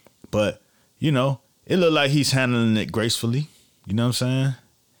 But, it look like he's handling it gracefully. You know what I'm saying?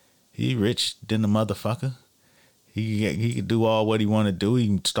 He rich than the motherfucker. He can do all what he want to do. He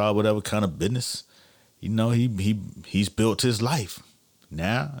can start whatever kind of business. He's built his life.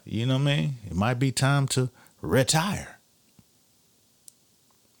 Now, you know what I mean? It might be time to retire.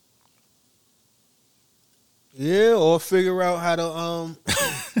 Yeah, or figure out how to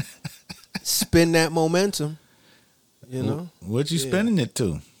spin that momentum. You know, what you spending it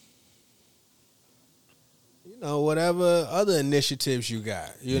to? You know, whatever other initiatives you got.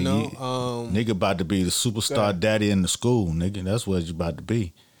 You know, nigga about to be the superstar daddy in the school, nigga. That's what you about to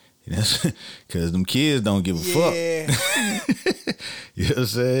be. Because them kids don't give a fuck. You know what I'm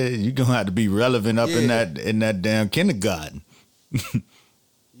saying? You gonna have to be relevant up in that damn kindergarten.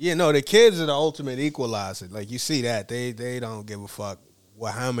 Yeah, no, the kids are the ultimate equalizer. Like, you see that. They don't give a fuck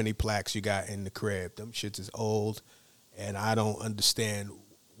how many plaques you got in the crib. Them shits is old, and I don't understand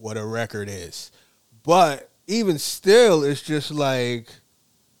what a record is. But even still, it's just like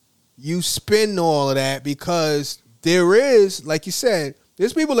you spin all of that because there is, like you said,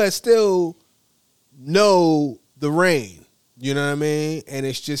 there's people that still know the rain. You know what I mean? And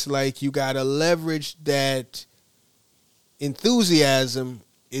it's just like you got to leverage that enthusiasm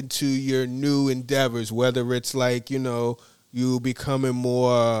into your new endeavors, whether it's like, you know, you're becoming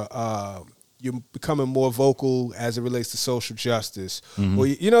more vocal as it relates to social justice. Mm-hmm. Or,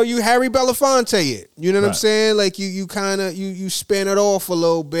 you know, you Harry Belafonte it. You know what I'm saying? Like you kind of, you spin it off a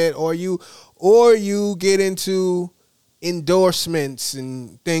little bit, or you get into endorsements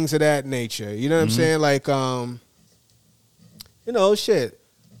and things of that nature. You know what I'm saying? Like, you know, shit.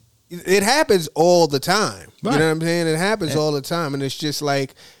 It happens all the time. Right. You know what I'm saying? It happens all the time. And it's just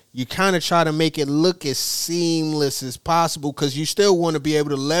like you kind of try to make it look as seamless as possible because you still want to be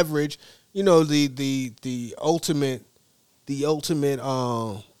able to leverage, you know, the ultimate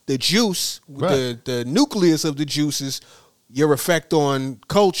the juice, right. the nucleus of the juice is your effect on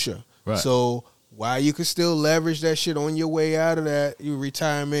culture. Right. So while you can still leverage that shit on your way out of that, your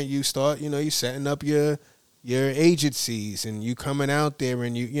retirement, you start, you know, you setting up your agencies and you coming out there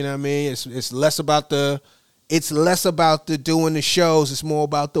and you know what I mean? It's less about the doing the shows. It's more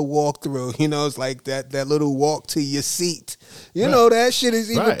about the walkthrough. You know, it's like that little walk to your seat. You know, that shit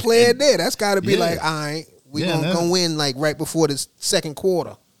is even playing there. That's got to be like, all right, we gonna go in like right before the second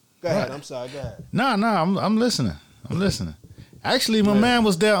quarter. Go ahead. I'm sorry. Go ahead. No, I'm listening. Actually, my man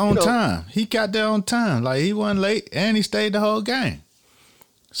was there on time. He got there on time. Like, he wasn't late and he stayed the whole game.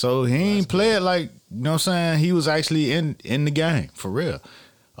 So he ain't play it like, you know what I'm saying? He was actually in the game, for real.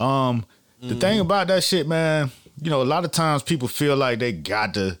 The thing about that shit, man, you know, a lot of times people feel like they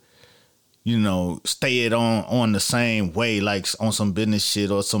got to, you know, stay it on the same way, like on some business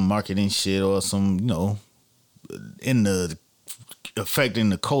shit or some marketing shit or some, you know, in the affecting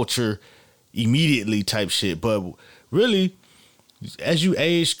the culture immediately type shit. But really, as you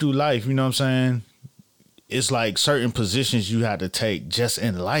age through life, you know what I'm saying? It's like certain positions you have to take just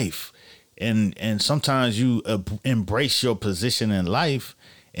in life. And sometimes you embrace your position in life,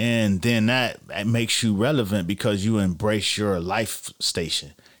 and then that makes you relevant because you embrace your life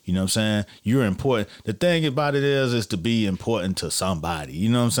station. You know what I'm saying? You're important. The thing about it is to be important to somebody. You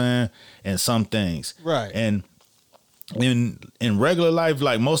know what I'm saying? And some things. Right. And in regular life,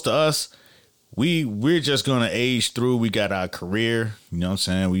 like most of us, we're just gonna age through. We got our career. You know what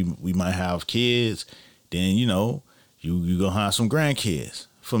I'm saying? We might have kids. Then, you know, you gonna have some grandkids.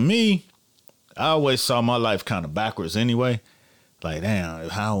 For me, I always saw my life kind of backwards anyway. Like, damn,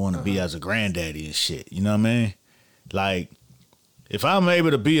 how I want to be as a granddaddy and shit. You know what I mean? Like, if I'm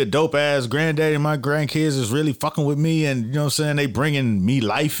able to be a dope ass granddaddy and my grandkids is really fucking with me and, you know what I'm saying, they bringing me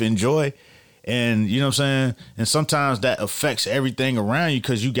life and joy. And, you know what I'm saying? And sometimes that affects everything around you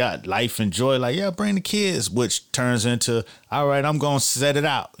because you got life and joy. Like, yeah, bring the kids, which turns into, all right, I'm going to set it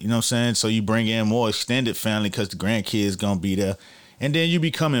out. You know what I'm saying? So you bring in more extended family because the grandkids going to be there. And then you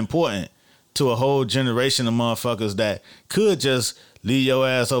become important to a whole generation of motherfuckers that could just leave your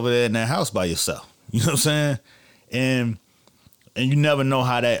ass over there in that house by yourself. You know what I'm saying? And you never know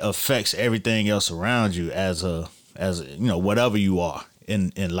how that affects everything else around you as a you know, whatever you are.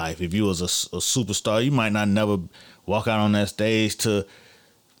 In life, if you was a superstar, you might not never walk out on that stage to,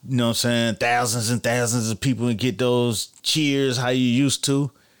 you know what I'm saying, thousands and thousands of people and get those cheers how you used to.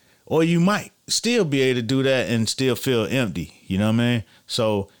 Or you might still be able to do that and still feel empty. You know what I mean?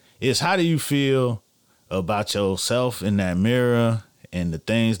 So it's how do you feel about yourself in that mirror and the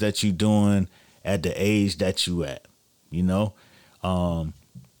things that you doing at the age that you at, you know?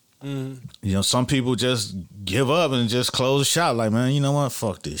 You know, some people just give up and just close the shop. Like, man, you know what?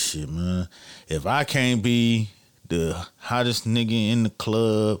 Fuck this shit, man. If I can't be the hottest nigga in the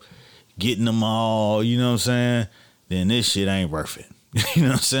club, getting them all, you know what I'm saying, then this shit ain't worth it. You know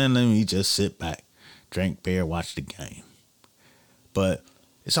what I'm saying? Let me just sit back, drink beer, watch the game. But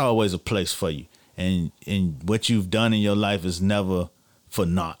it's always a place for you. And what you've done in your life is never for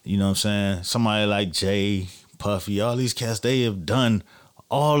naught. You know what I'm saying? Somebody like Jay, Puffy, all these cats, they have done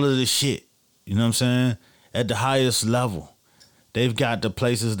all of the shit, you know what I'm saying, at the highest level. They've got the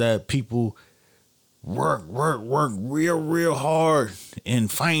places that people work real hard in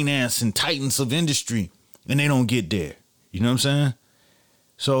finance and titans of industry, and they don't get there. You know what I'm saying?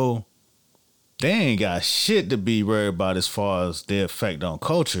 So they ain't got shit to be worried about as far as their effect on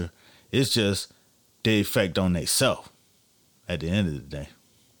culture. It's just their effect on themselves at the end of the day.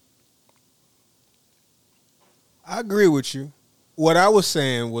 I agree with you. What I was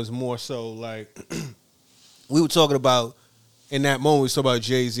saying was more so like we were talking about in that moment. We was talking about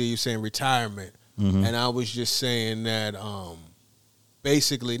Jay-Z. You saying retirement, and I was just saying that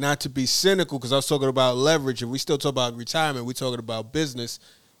basically, not to be cynical, because I was talking about leverage, and we still talk about retirement. We're talking about business,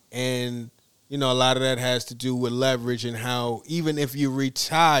 and a lot of that has to do with leverage and how even if you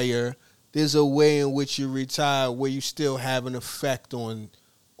retire, there's a way in which you retire where you still have an effect on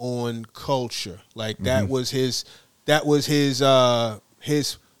culture. Like that was his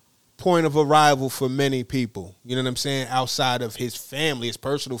point of arrival for many people. You know what I'm saying? Outside of his family, his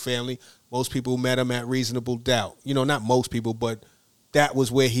personal family, most people met him at Reasonable Doubt. Not most people, but that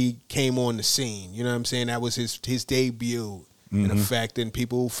was where he came on the scene. You know what I'm saying? That was his debut, in effect, and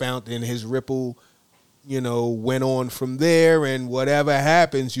people found in his ripple, went on from there, and whatever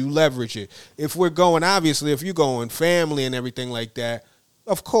happens, you leverage it. If you're going family and everything like that,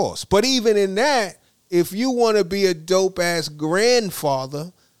 of course. But even in that, if you want to be a dope-ass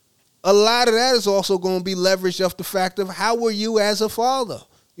grandfather, a lot of that is also going to be leveraged off the fact of how were you as a father?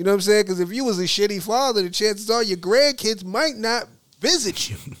 You know what I'm saying? Because if you was a shitty father, the chances are your grandkids might not visit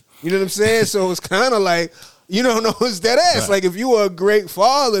you. You know what I'm saying? So it's kind of like, you don't know, it's that ass. Right. Like if you were a great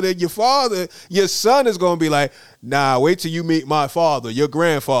father, then your son is going to be like, nah, wait till you meet my father, your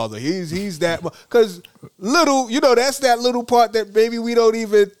grandfather. He's that. Because that's that little part that maybe we don't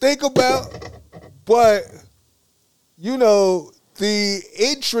even think about. But, the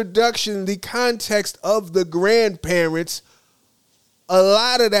introduction, the context of the grandparents, a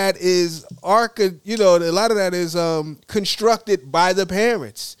lot of that is constructed by the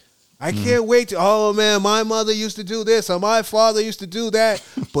parents. I can't wait to, oh man, my mother used to do this or my father used to do that,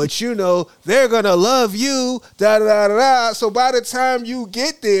 but they're going to love you, da-da-da-da-da. So by the time you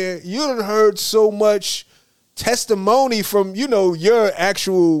get there, you done heard so much testimony from, your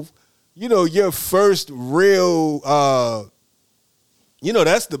actual, your first real,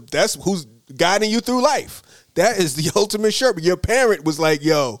 that's who's guiding you through life. That is the ultimate Sherpa. Your parent was like,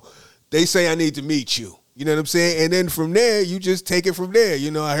 yo, they say I need to meet you. You know what I'm saying? And then from there, you just take it from there.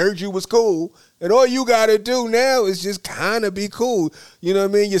 I heard you was cool. And all you got to do now is just kind of be cool. You know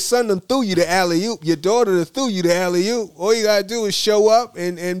what I mean? Your son done threw you the alley-oop. Your daughter done threw you the alley-oop. All you got to do is show up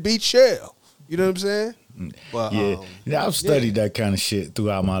and be chill. You know what I'm saying? But, I've studied that kind of shit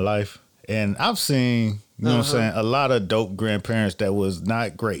throughout my life. And I've seen, you know what I'm saying, a lot of dope grandparents that was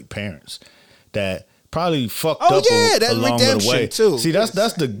not great parents that probably fucked up along the way. Too. See, that's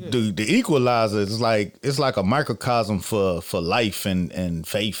the equalizer. It's like a microcosm for life and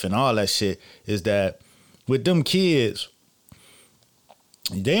faith and all that shit. Is that with them kids,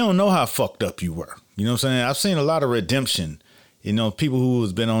 they don't know how fucked up you were. You know what I'm saying? I've seen a lot of redemption. People who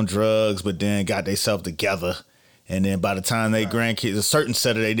has been on drugs but then got themselves together. And then by the time they grandkids, a certain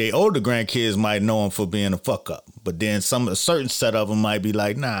set of they older grandkids might know them for being a fuck up. But then a certain set of them might be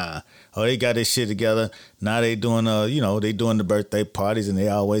like, nah, they got this shit together. Now they doing they doing the birthday parties and they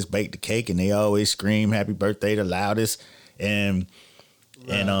always bake the cake and they always scream happy birthday the loudest. Like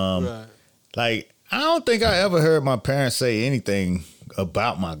I don't think I ever heard my parents say anything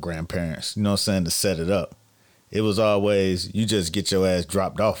about my grandparents, you know what I'm saying, to set it up. It was always, you just get your ass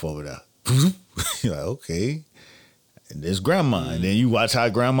dropped off over there. You're like, okay. And there's grandma. And then you watch how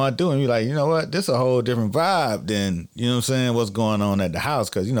grandma doing. You're like, you know what? This a whole different vibe than, you know what I'm saying, what's going on at the house.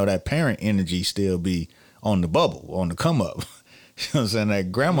 Because, that parent energy still be on the bubble, on the come up. You know what I'm saying?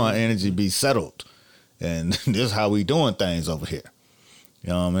 That grandma energy be settled. And this is how we doing things over here.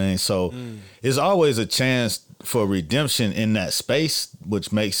 You know what I mean? So it's always a chance for redemption in that space,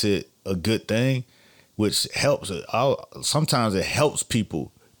 which makes it a good thing, which helps. Sometimes it helps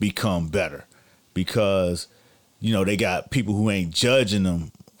people become better because they got people who ain't judging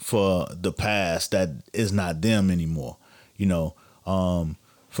them for the past that is not them anymore.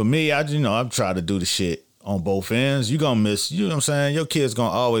 For me, I've tried to do the shit on both ends. You gonna miss, you know what I'm saying? Your kids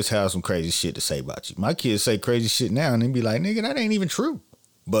gonna always have some crazy shit to say about you. My kids say crazy shit now and they be like, nigga, that ain't even true.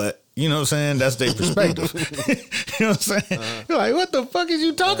 But, you know what I'm saying? That's their perspective. You know what I'm saying? You're like, what the fuck is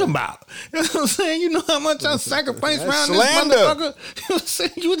you talking about? You know what I'm saying? You know how much I sacrificed around slander. This motherfucker? You know what I'm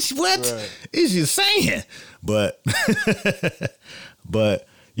saying? What is you saying? But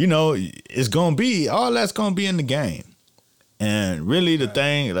it's gonna be all that's gonna be in the game. And really the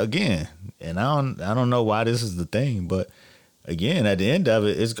thing, again, and I don't know why this is the thing, but again, at the end of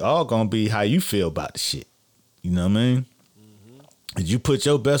it, it's all gonna be how you feel about the shit. You know what I mean? Did you put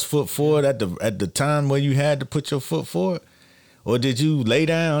your best foot forward at the time where you had to put your foot forward? Or did you lay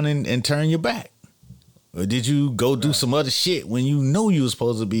down and turn your back? Or did you go do some other shit when you know you were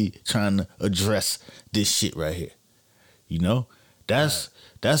supposed to be trying to address this shit right here? You know? That's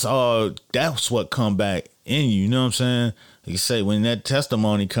what come back in you know what I'm saying? Like you say, when that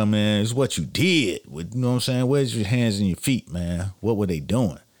testimony come in, it's what you did. You know what I'm saying? Where's your hands and your feet, man? What were they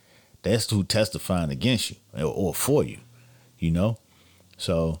doing? That's who testifying against you or for you, you know?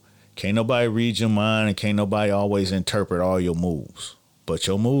 So can't nobody read your mind and can't nobody always interpret all your moves. But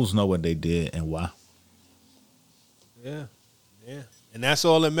your moves know what they did and why. Yeah. And that's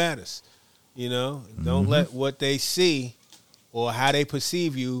all that matters. You know? Don't let what they see or how they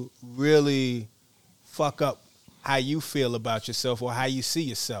perceive you really fuck up how you feel about yourself or how you see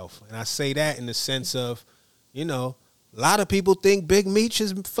yourself. And I say that in the sense of, you know, a lot of people think Big Meech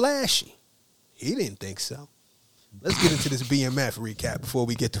is flashy. He didn't think so. Let's get into this BMF recap before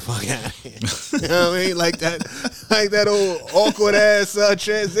we get the fuck out of here. You know what I mean? Like that old awkward ass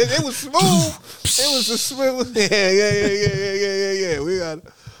transition. It was smooth. It was a smooth. Yeah. We got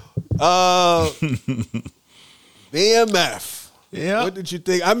BMF. Yeah. What did you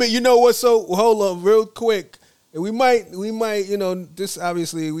think? I mean, you know what? So hold on, real quick. And we might, you know, this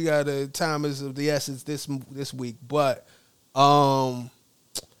obviously we got a time is of the essence this week, but might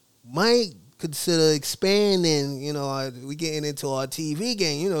consider expanding. You know, we getting into our TV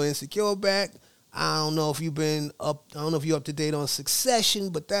game. You know, Insecure back. I don't know if you've been up. I don't know if you're up to date on Succession,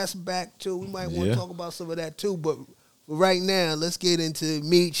 but that's back too. We might want to talk about some of that too. But right now, let's get into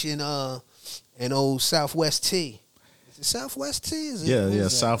Meech and old Southwest T. Is it Southwest T? Is it, yeah,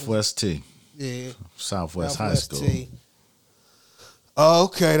 Southwest T. Yeah. Southwest High School. T. Oh,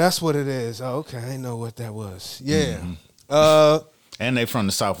 okay, that's what it is. Oh, okay, I didn't know what that was. Yeah. And they from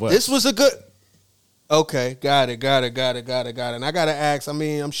the Southwest. This was a good. Okay, got it. And I gotta ask. I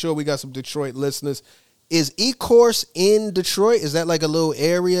mean, I'm sure we got some Detroit listeners. Is E-Course in Detroit? Is that like a little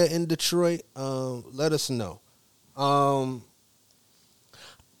area in Detroit? Let us know. I'll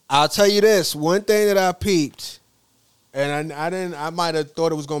tell you this. One thing that I peeped. And I might have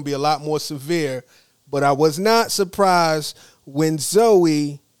thought it was going to be a lot more severe, but I was not surprised when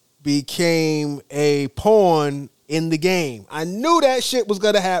Zoe became a pawn in the game. I knew that shit was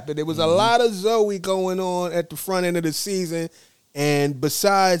going to happen. There was a lot of Zoe going on at the front end of the season, and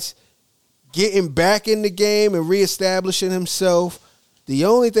besides getting back in the game and reestablishing himself, the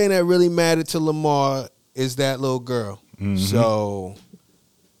only thing that really mattered to Lamar is that little girl. So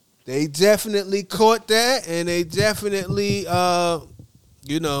they definitely caught that, and they definitely,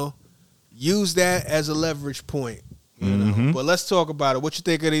 use that as a leverage point. You know? But let's talk about it. What you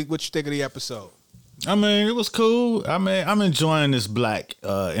think of the episode? I mean, it was cool. I mean, I'm enjoying this black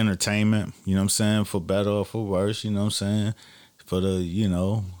entertainment. You know what I'm saying? For better or for worse. You know what I'm saying? For the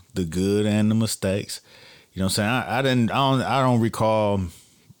the good and the mistakes. You know what I'm saying? I don't recall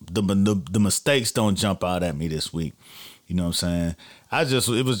the mistakes. Don't jump out at me this week. You know what I'm saying?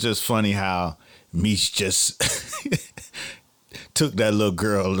 It was just funny how Meech just took that little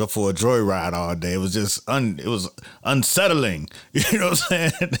girl for a joyride all day. It was just it was unsettling. You know what I'm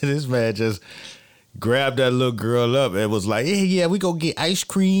saying? This man just grabbed that little girl up and was like, yeah, we gonna get ice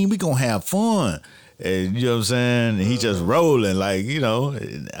cream. We gonna have fun. And you know what I'm saying? And he just rolling like, I know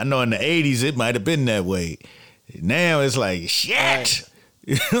in the 80s it might have been that way. Now it's like, shit. Right.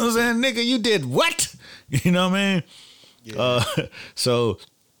 You know what I'm saying? Nigga, you did what? You know what I mean? Yeah. So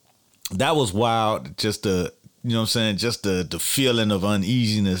that was wild. Just the feeling of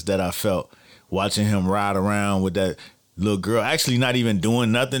uneasiness that I felt watching him ride around with that little girl. Actually, not even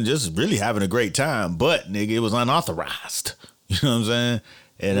doing nothing, just really having a great time. But nigga, it was unauthorized. You know what I'm saying?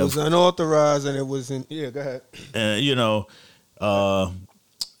 And it was unauthorized, and it wasn't. Yeah, go ahead. And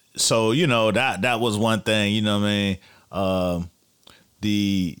so that was one thing. You know what I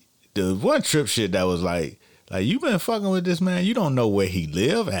mean? The one trip shit that was like you been fucking with this man, you don't know where he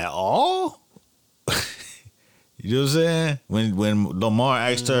live at all. You know what I'm saying? When Lamar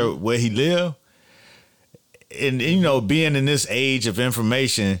asked her where he lived, and being in this age of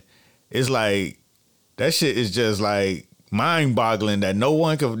information, it's like that shit is just like mind-boggling that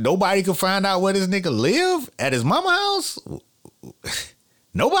nobody could find out where this nigga live at his mama house.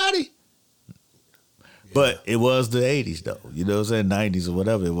 Nobody. Yeah. But it was the 80s though. You know what I'm saying? 90s or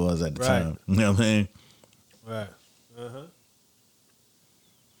whatever it was at the time. You know what I mean? Right.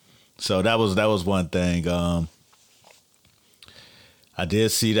 So that was one thing. I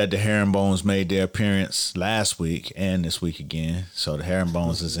did see that the Herringbones made their appearance last week and this week again. So the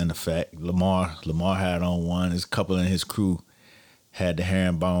Herringbones is in effect. Lamar had on one. There's a couple in his crew had the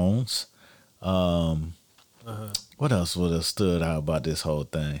herringbones. What else would have stood out about this whole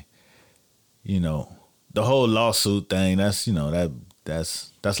thing? You know, the whole lawsuit thing. That's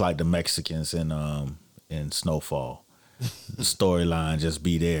that's like the Mexicans in Snowfall. The storyline just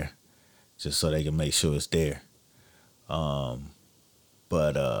be there, just so they can make sure it's there. But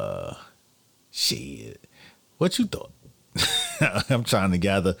shit, what you thought? I'm trying to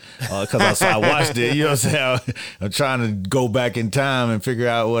gather because I watched it. You know what I'm saying? I'm trying to go back in time and figure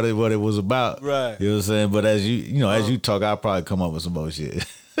out what it was about. Right. You know what I'm saying? But as you talk, I'll probably come up with some more shit.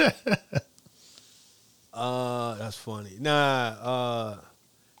 That's funny. Yeah,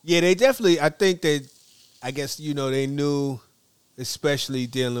 they definitely. I think I guess they knew, especially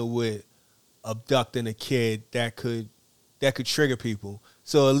dealing with abducting a kid, that could trigger people.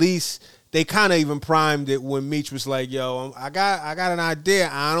 So at least they kind of even primed it when Meech was like, "Yo, I got an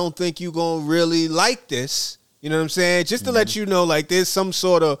idea. I don't think you gonna really like this." You know what I'm saying? Just to let you know, like, there's some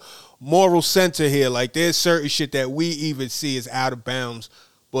sort of moral center here. Like, there's certain shit that we even see as out of bounds,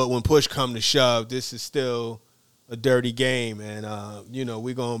 but when push come to shove, this is still a dirty game, and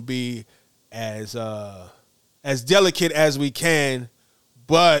we're gonna be as delicate as we can,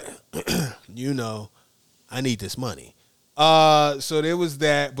 but I need this money. So there was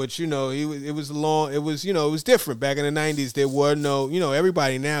that, but it was different. Back in the 90s, there were no,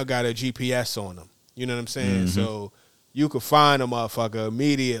 everybody now got a GPS on them. You know what I'm saying? Mm-hmm. So you could find a motherfucker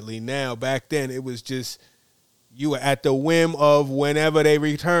immediately. Now, back then, it was just, you were at the whim of whenever they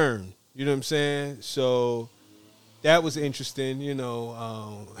return. You know what I'm saying? So that was interesting.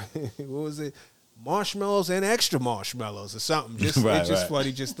 What was it? Marshmallows and extra marshmallows or something. Just it's just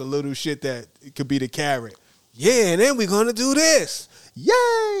funny, just the little shit that it could be the carrot. Yeah, and then we're gonna do this.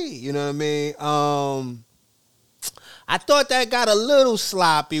 Yay! You know what I mean? I thought that got a little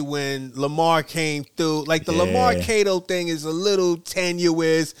sloppy when Lamar came through. Like, the Lamar Cato thing is a little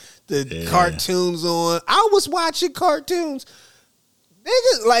tenuous. The cartoons on. I was watching cartoons.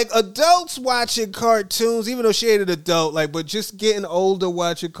 Niggas, like, adults watching cartoons, even though she ain't an adult, like, but just getting older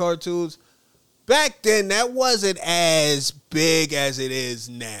watching cartoons. Back then, that wasn't as big as it is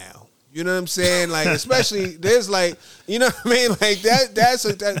now. You know what I'm saying? Like, especially, there's like, you know what I mean? Like,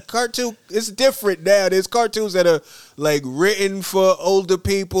 that cartoon, it's different now. There's cartoons that are, like, written for older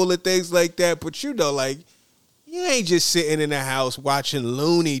people and things like that. But, like, you ain't just sitting in the house watching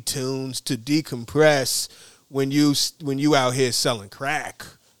Looney Tunes to decompress when you out here selling crack.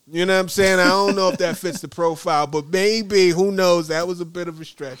 You know what I'm saying? I don't know if that fits the profile, but maybe, who knows? That was a bit of a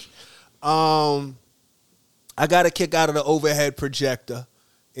stretch. I got a kick out of the overhead projector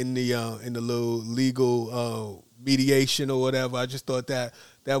in the little legal mediation or whatever. I just thought that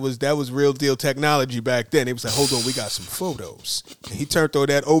was real deal technology back then. It was like, hold on, we got some photos. And he turned on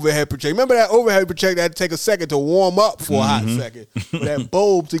that overhead projector. Remember that overhead projector had to take a second to warm up for a hot second. For that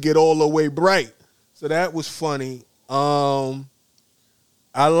bulb to get all the way bright. So that was funny. I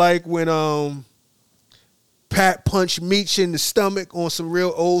like when Pat punched Meech in the stomach on some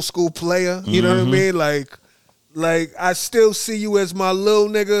real old school player. You know what I mean? Like, I still see you as my little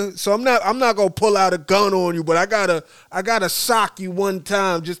nigga, so I'm not gonna pull out a gun on you, but I gotta sock you one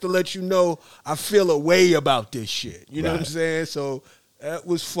time just to let you know I feel a way about this shit. You know what I'm saying? So that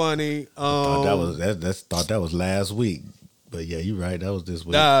was funny. Thought that was last week, but yeah, you're right. That was this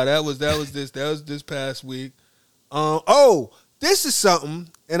week. Nah, that was this past week. This is something,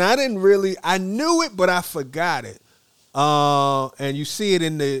 and I knew it, but I forgot it. And you see it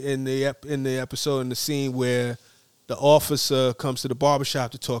in the episode, in the scene where the officer comes to the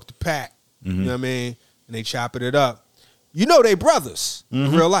barbershop to talk to Pat. You know what I mean? And they chopping it up. They brothers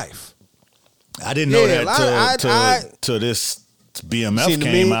in real life. I didn't know that till this BMF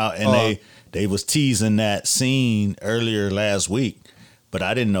came out, and they was teasing that scene earlier last week, but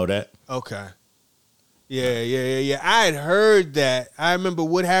I didn't know that. Okay. Yeah. I had heard that. I remember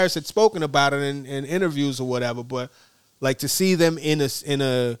Wood Harris had spoken about it in interviews or whatever, but like, to see them in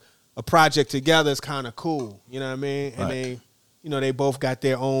a project together is kind of cool. You know what I mean? And they both got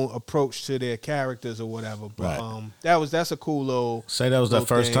their own approach to their characters or whatever. But that's a cool little. Say that was their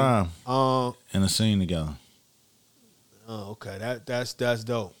first time in a scene together. Oh, okay. That's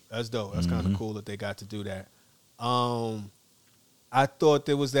dope. That's dope. That's kind of cool that they got to do that. I thought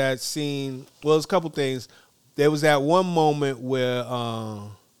there was that scene. Well, there's a couple things. There was that one moment where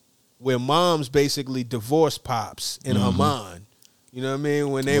Mom's basically divorced Pops in her mind. You know what I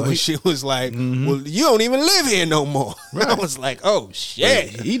mean? When she was like, well, you don't even live here no more. Right. I was like, oh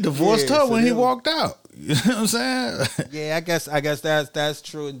shit. He divorced her when he walked out. You know what I'm saying? Yeah, I guess that's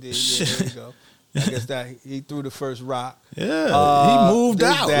true indeed. Yeah, there you go. I guess that he threw the first rock. Yeah, he moved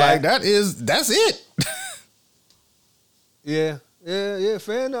out. That's it. Yeah. Yeah,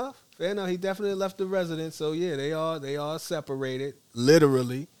 fair enough. Fair enough. He definitely left the residence. So yeah, they are separated,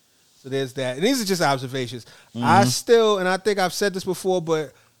 literally. So there's that. And these are just observations. I still, and I think I've said this before,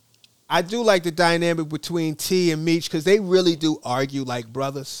 but I do like the dynamic between T and Meech because they really do argue like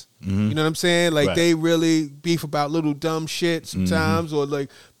brothers. You know what I'm saying? Like they really beef about little dumb shit sometimes, or like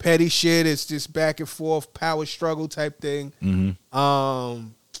petty shit. It's just back and forth power struggle type thing.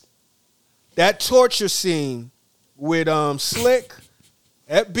 That torture scene with Slick,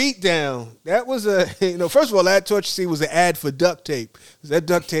 that beatdown, that was first of all, that torture scene was an ad for duct tape. That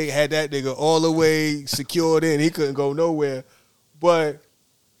duct tape had that nigga all the way secured in. He couldn't go nowhere. But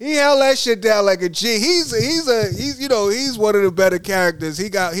he held that shit down like a G. He's one of the better characters.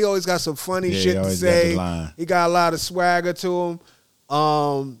 He always got some funny shit to say. He got a lot of swagger to him.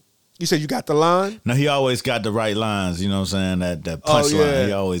 You said you got the line? No, he always got the right lines. You know what I'm saying? That punchline,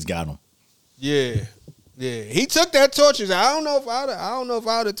 he always got them. Yeah. He took that torture. I don't know if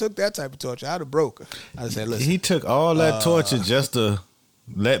I would have took that type of torture. I'd have broke her. I said, listen. He took all that torture just to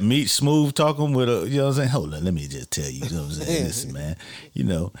let Meech smooth talk him with a, you know what I'm saying? Hold on, let me just tell you, you know what I'm saying? Listen, man,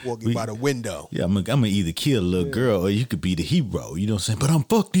 walking by the window. Yeah, I'm gonna either kill a little girl or you could be the hero, you know what I'm saying? But I'm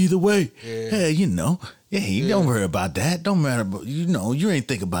fucked either way. Yeah. Hey, don't worry about that. Don't matter, but you ain't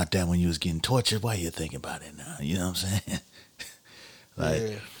think about that when you was getting tortured. Why you thinking about it now? You know what I'm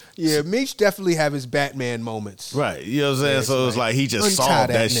saying? Yeah, Meech definitely have his Batman moments. Right, you know what I'm saying? So it's like he just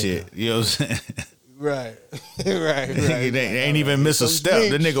solved that shit. You know what I'm saying? Right. He ain't even miss a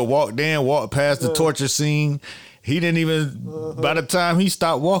step. The nigga walked past the torture scene. He didn't even, by the time he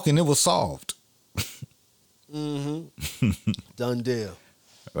stopped walking, it was solved. Done deal.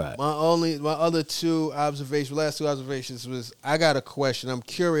 Right. My other last two observations was, I got a question. I'm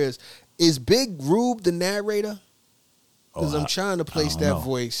curious. Is Big Rube the narrator? Because I'm trying to place that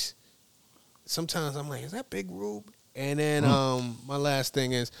voice. Sometimes I'm like, is that Big Rube? And then my last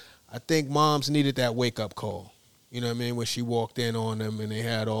thing is, I think moms needed that wake-up call. You know what I mean? When she walked in on them and they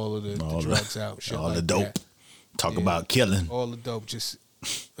had all of the drugs out. Shit all like the dope. That. Talk about killing. All the dope. Just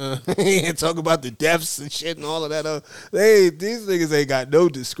talk about the deaths and shit and all of that. These niggas ain't got no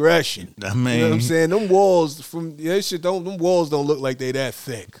discretion. I mean, you know what I'm saying? Them walls them walls don't look like they that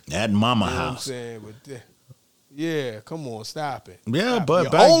thick. That mama house. You know what I'm saying? Yeah, come on, stop it. Yeah,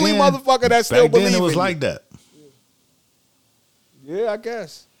 but the only motherfucker that still believes it was like that. Yeah, I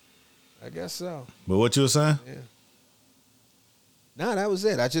guess so. But what you were saying? Yeah. Nah, that was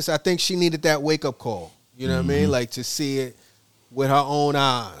it. I think she needed that wake up call. You know what I mean? Like to see it with her own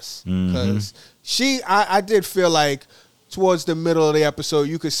eyes. Because I did feel like towards the middle of the episode,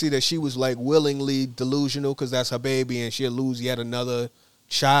 you could see that she was like willingly delusional because that's her baby and she'll lose yet another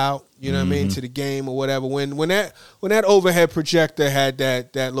child, you know what I mean, to the game or whatever. When that overhead projector had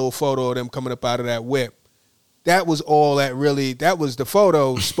that little photo of them coming up out of that whip, that was all that was the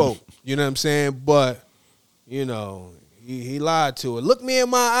photo spoke. You know what I'm saying? But, he lied to her. Look me in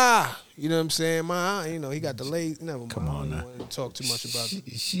my eye. You know what I'm saying? My eye, he got the lazy. Never mind. Come on now. I don't want to talk too much about it.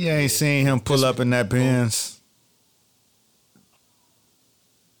 She ain't seen him pull up in that Benz.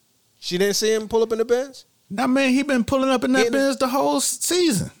 She didn't see him pull up in the Benz? I mean, he been pulling up in that Benz the whole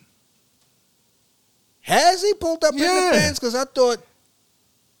season. Has he pulled up in the Benz? Because I thought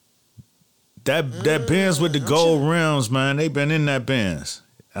that Benz with the gold rims, man, they been in that Benz.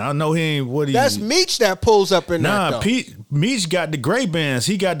 I know he ain't That's Meech that pulls up in that. Nah, Meech got the gray Benz.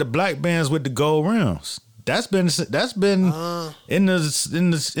 He got the black Benz with the gold rims. That's been in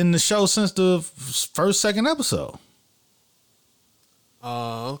the show since the second episode.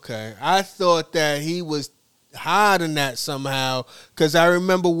 Oh, okay. I thought that he was hiding that somehow because I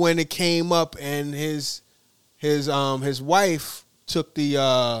remember when it came up and his wife took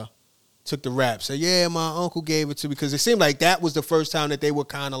the rap. Said, yeah, my uncle gave it to me because it seemed like that was the first time that they were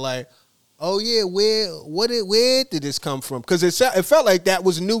kind of like, oh yeah, where did this come from? Because it felt like that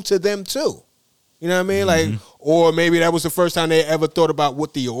was new to them too. You know what I mean? Like, or maybe that was the first time they ever thought about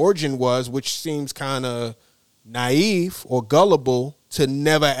what the origin was, which seems kind of naive or gullible to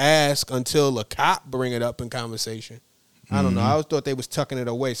never ask until a cop bring it up in conversation. I don't know. I always thought they was tucking it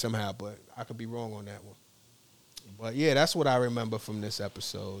away somehow, but I could be wrong on that one. But yeah, that's what I remember from this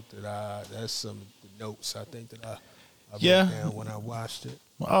episode. That's some notes I think that I wrote down when I watched it.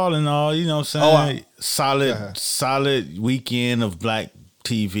 Well, all in all, you know what I'm saying? Solid weekend of black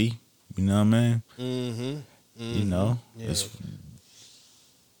TV. You know what I mean? You know, it's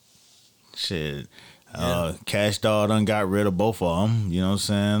shit. Cash Doll done got rid of both of them. You know what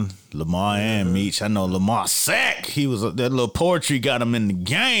I'm saying? Lamar and Meech. I know Lamar sick. He was that little poetry got him in the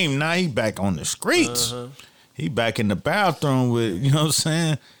game. Now he back on the streets. He back in the bathroom with, you know what I'm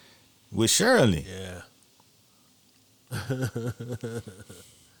saying, with Shirley. Yeah.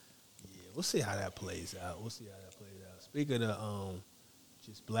 We'll see how that plays out. Speaking of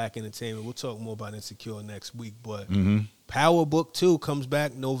just black entertainment, we'll talk more about Insecure next week. But Power Book 2 comes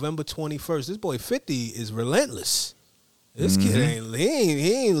back November 21st. This boy 50 is relentless. This kid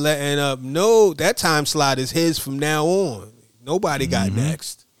ain't letting up. No, that time slot is his from now on. Nobody got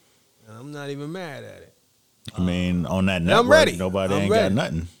next. And I'm not even mad at it. I mean, on that network, I'm ready. Nobody I'm ain't ready. got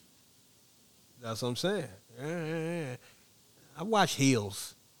nothing. That's what I'm saying. Yeah. I watch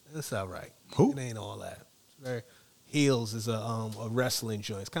Heels. That's all right. Who? It ain't all that. Heels is a wrestling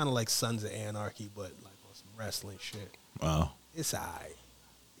joint. It's kind of like Sons of Anarchy, but like on some wrestling shit. Wow. It's all right.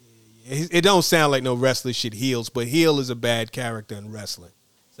 It don't sound like no wrestling shit, Heels, but Heel is a bad character in wrestling.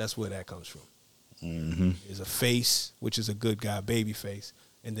 That's where that comes from. There's a face, which is a good guy, baby face,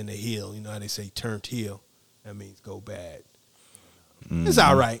 and then a heel. You know how they say turned heel? That means go bad. It's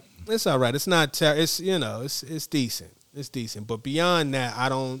all right. It's all right. It's not it's decent. It's decent. But beyond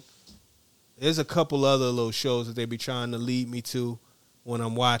that, there's a couple other little shows that they be trying to lead me to when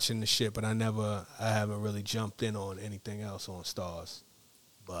I'm watching the shit, but I haven't really jumped in on anything else on Stars.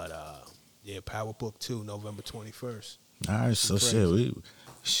 But Power Book 2, November 21st. All right, so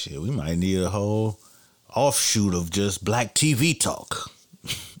we might need a whole offshoot of just black TV talk.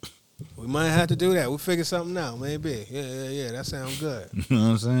 We might have to do that. We'll figure something out, maybe. Yeah. That sounds good. You know what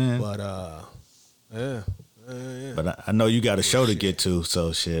I'm saying? But yeah. But I know you got a show to get to,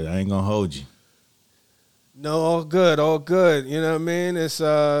 so shit, I ain't gonna hold you. No, all good. You know what I mean? It's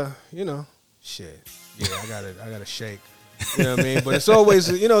shit. Yeah, I gotta shake. You know what I mean? But it's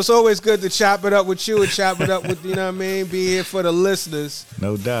always good to chop it up with you and chop it up with, you know what I mean? Be here for the listeners.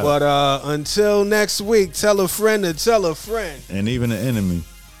 No doubt. But until next week, tell a friend to tell a friend. And even an enemy.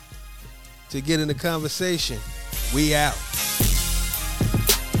 To get in the conversation. We out.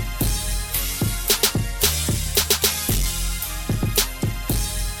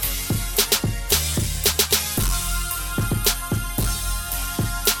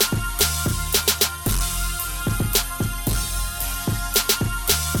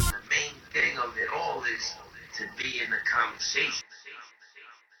 The main thing of it all is to be in the conversation.